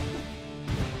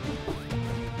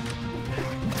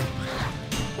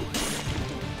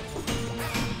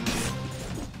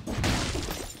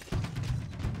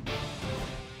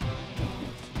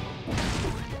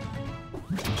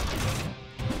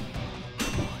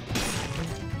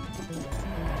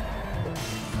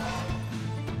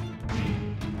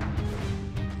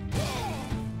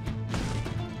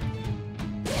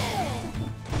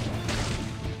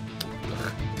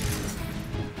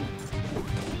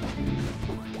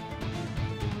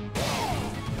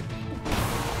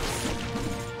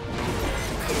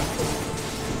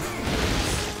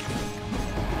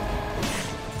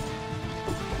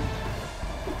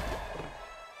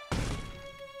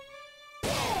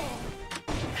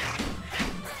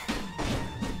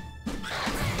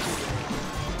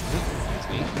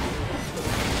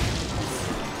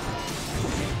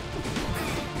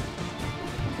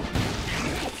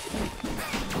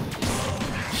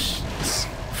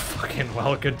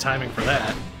 Well, good timing for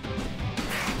that.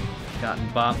 Gotten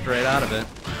bopped right out of it.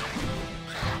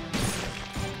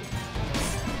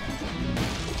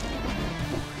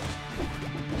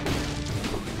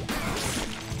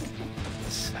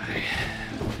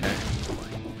 Okay.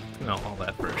 No, all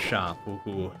that for a shop.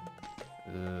 Woohoo.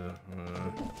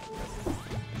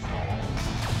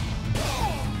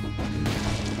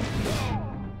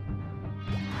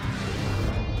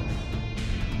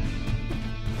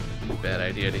 Bad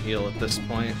idea to heal at this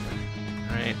point.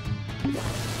 Alright.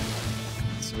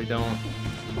 Let's so we don't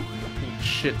eat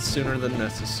shit sooner than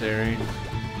necessary.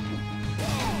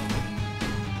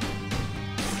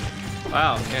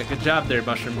 Wow, yeah, good job there,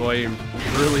 Mushroom Boy. You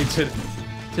really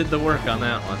did the work on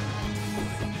that one.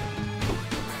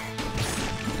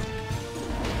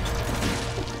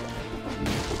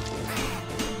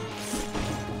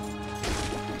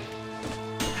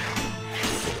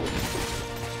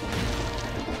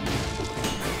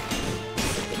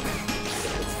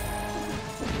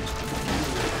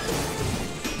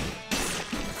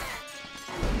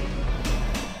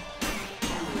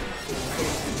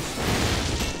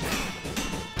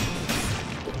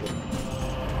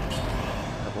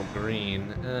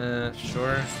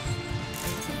 Sure.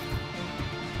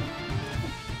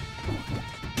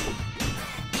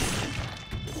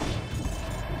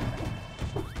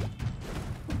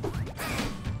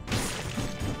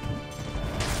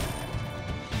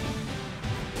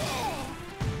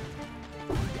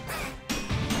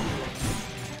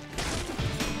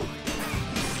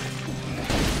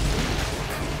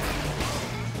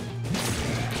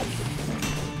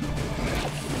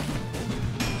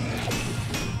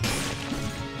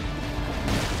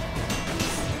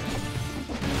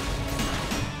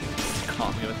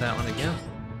 That one again.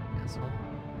 Asshole.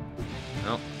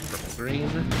 No, purple green.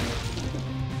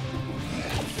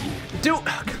 Dude,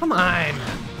 oh, come on!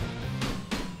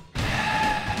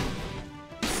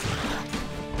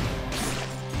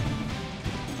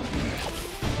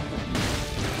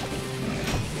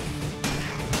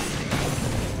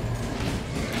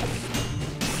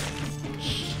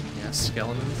 Yeah,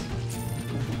 skeletons.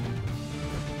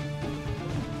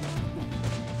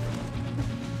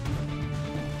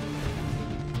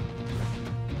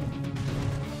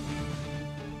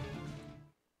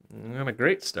 Not a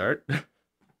great start.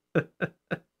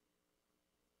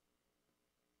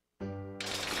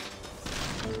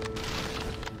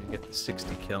 Get the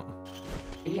 60 kill.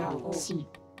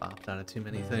 Popped out of too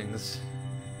many things.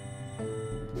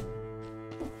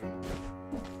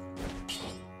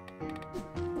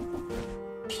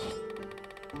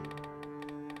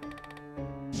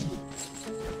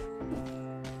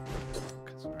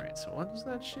 Alright, so what does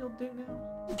that shield do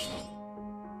now?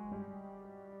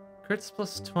 Crits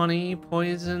plus 20,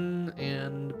 poison,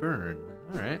 and burn.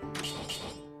 Alright.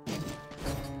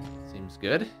 Seems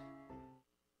good.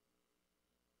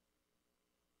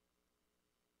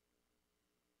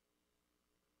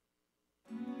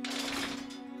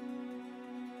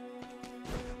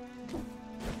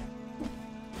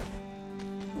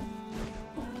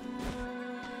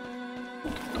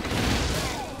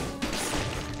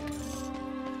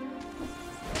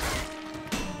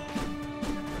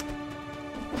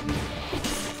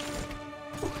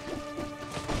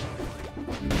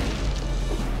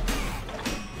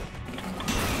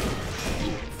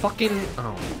 Fucking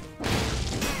oh.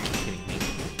 Kidding me.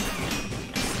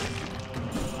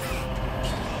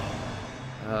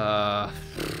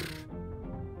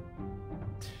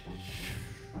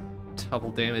 Double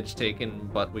damage taken,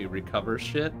 but we recover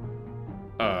shit.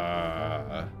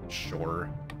 Sure.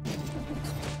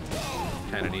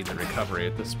 Kinda need the recovery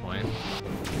at this point.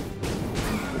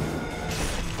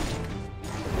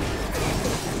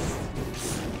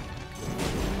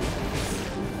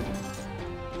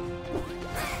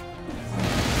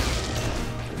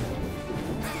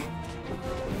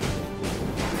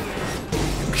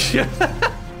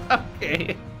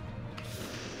 Okay.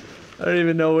 I don't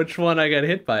even know which one I got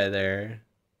hit by there.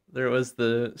 There was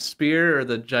the spear or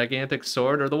the gigantic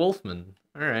sword or the wolfman.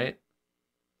 Alright.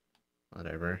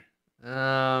 Whatever. What's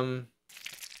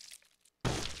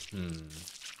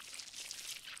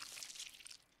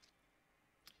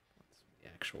the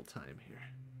actual time here?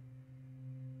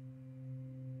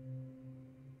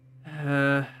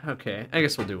 Okay. I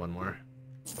guess we'll do one more.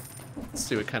 Let's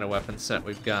see what kind of weapon set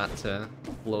we've got to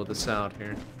blow this out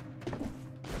here.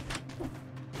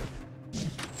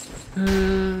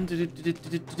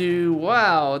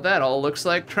 Wow, that all looks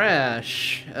like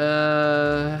trash.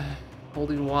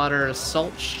 Holding water,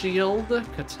 assault shield,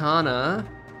 katana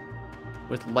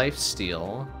with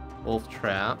lifesteal, wolf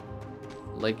trap,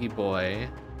 leggy boy,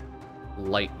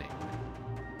 lightning.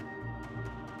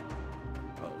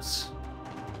 Gross.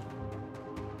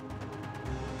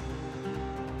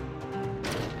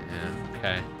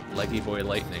 Okay, leggy boy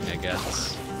lightning, I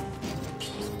guess.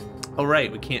 Oh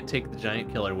right, we can't take the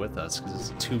giant killer with us because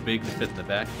it's too big to fit in the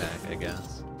backpack, I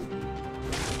guess.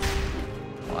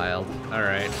 Wild.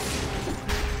 Alright.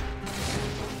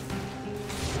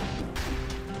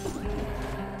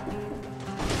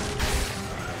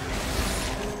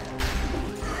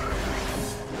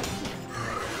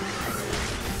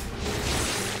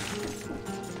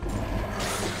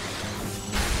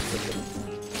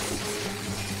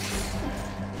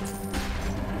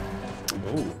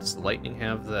 lightning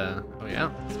have the... Oh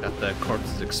yeah, it's got the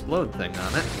corpses explode thing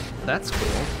on it. That's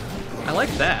cool. I like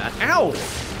that. Ow!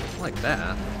 I like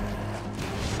that.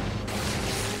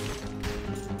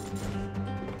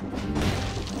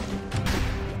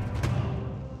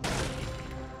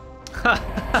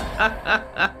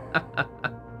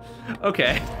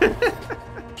 Okay.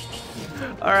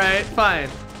 Alright, fine.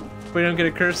 If we don't get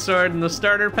a cursed sword in the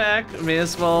starter pack, may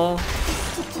as well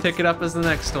pick it up as the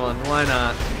next one. Why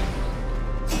not?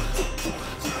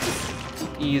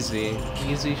 Easy.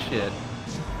 Easy shit.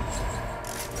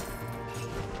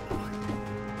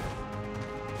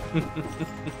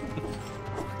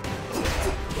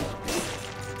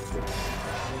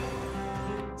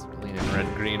 It's bleeding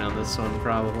red-green on this one,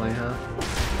 probably, huh?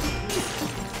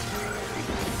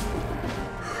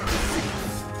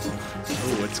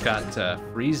 Ooh, it's got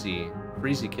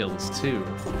freezy kills too.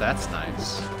 That's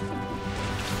nice.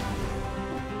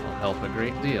 Will help a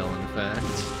great deal, in fact.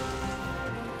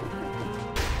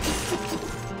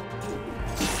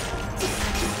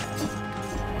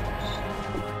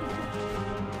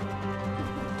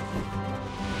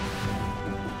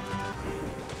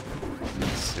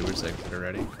 Sewers exit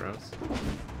already. Gross.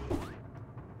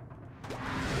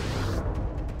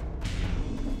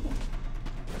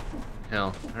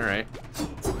 Hell, alright.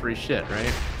 Free shit,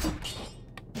 right?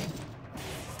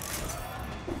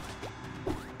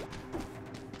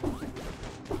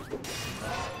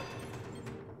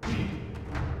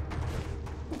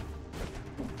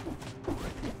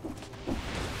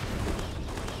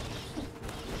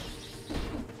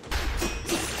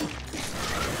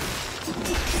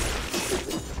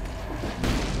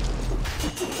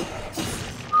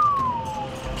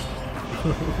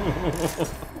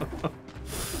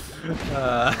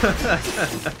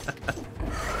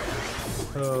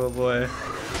 Oh boy.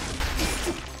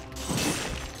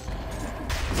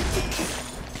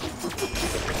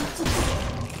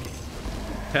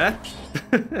 Huh?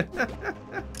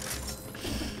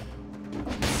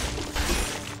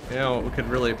 You know what we could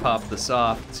really pop this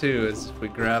off too is if we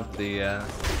grab the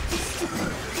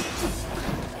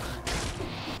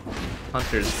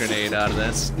Hunter's grenade out of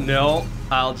this. No,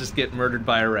 I'll just get murdered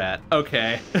by a rat.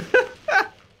 Okay.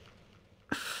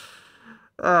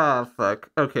 Oh, fuck.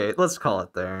 Okay, let's call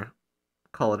it there.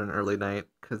 Call it an early night,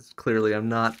 because clearly I'm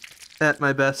not at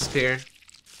my best here.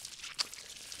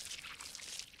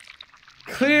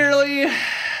 Clearly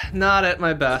not at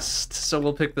my best, so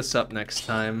we'll pick this up next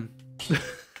time.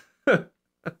 Oh,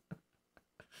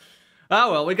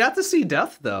 well, we got to see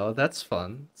death, though. That's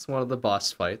fun. It's one of the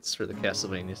boss fights for the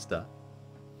Castlevania stuff.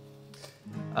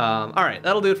 Alright,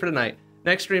 that'll do it for tonight.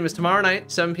 Next stream is tomorrow night,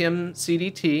 7 p.m.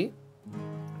 CDT.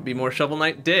 Be more Shovel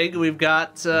Knight Dig. We've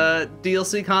got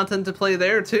DLC content to play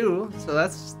there too, so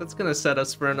that's gonna set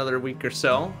us for another week or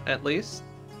so at least.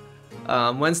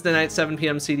 Wednesday night 7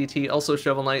 p.m. CDT, also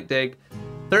Shovel Knight Dig.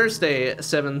 Thursday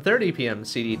 7:30 p.m.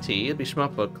 CDT, it'll be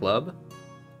Shmup Book Club.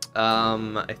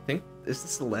 I think, is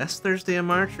this the last Thursday of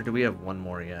March, or do we have one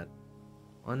more yet?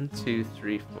 1, 2,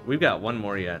 3, 4. We've got one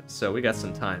more yet, so we got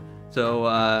some time. So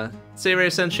Seirei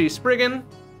Senshi Spriggan,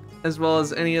 as well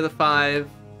as any of the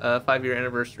 5-year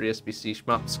anniversary SBC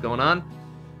shmups going on.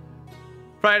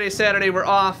 Friday, Saturday, we're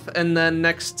off, and then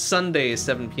next Sunday,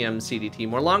 7 p.m. CDT.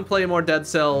 More long play, more Dead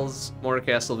Cells, more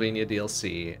Castlevania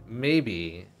DLC.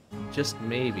 Maybe, just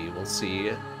maybe, we'll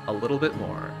see a little bit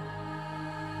more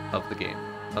of the game,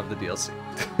 of the DLC.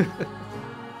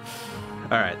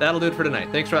 Alright, that'll do it for tonight.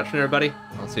 Thanks for watching, everybody.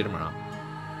 I'll see you tomorrow.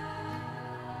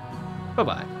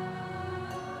 Bye-bye.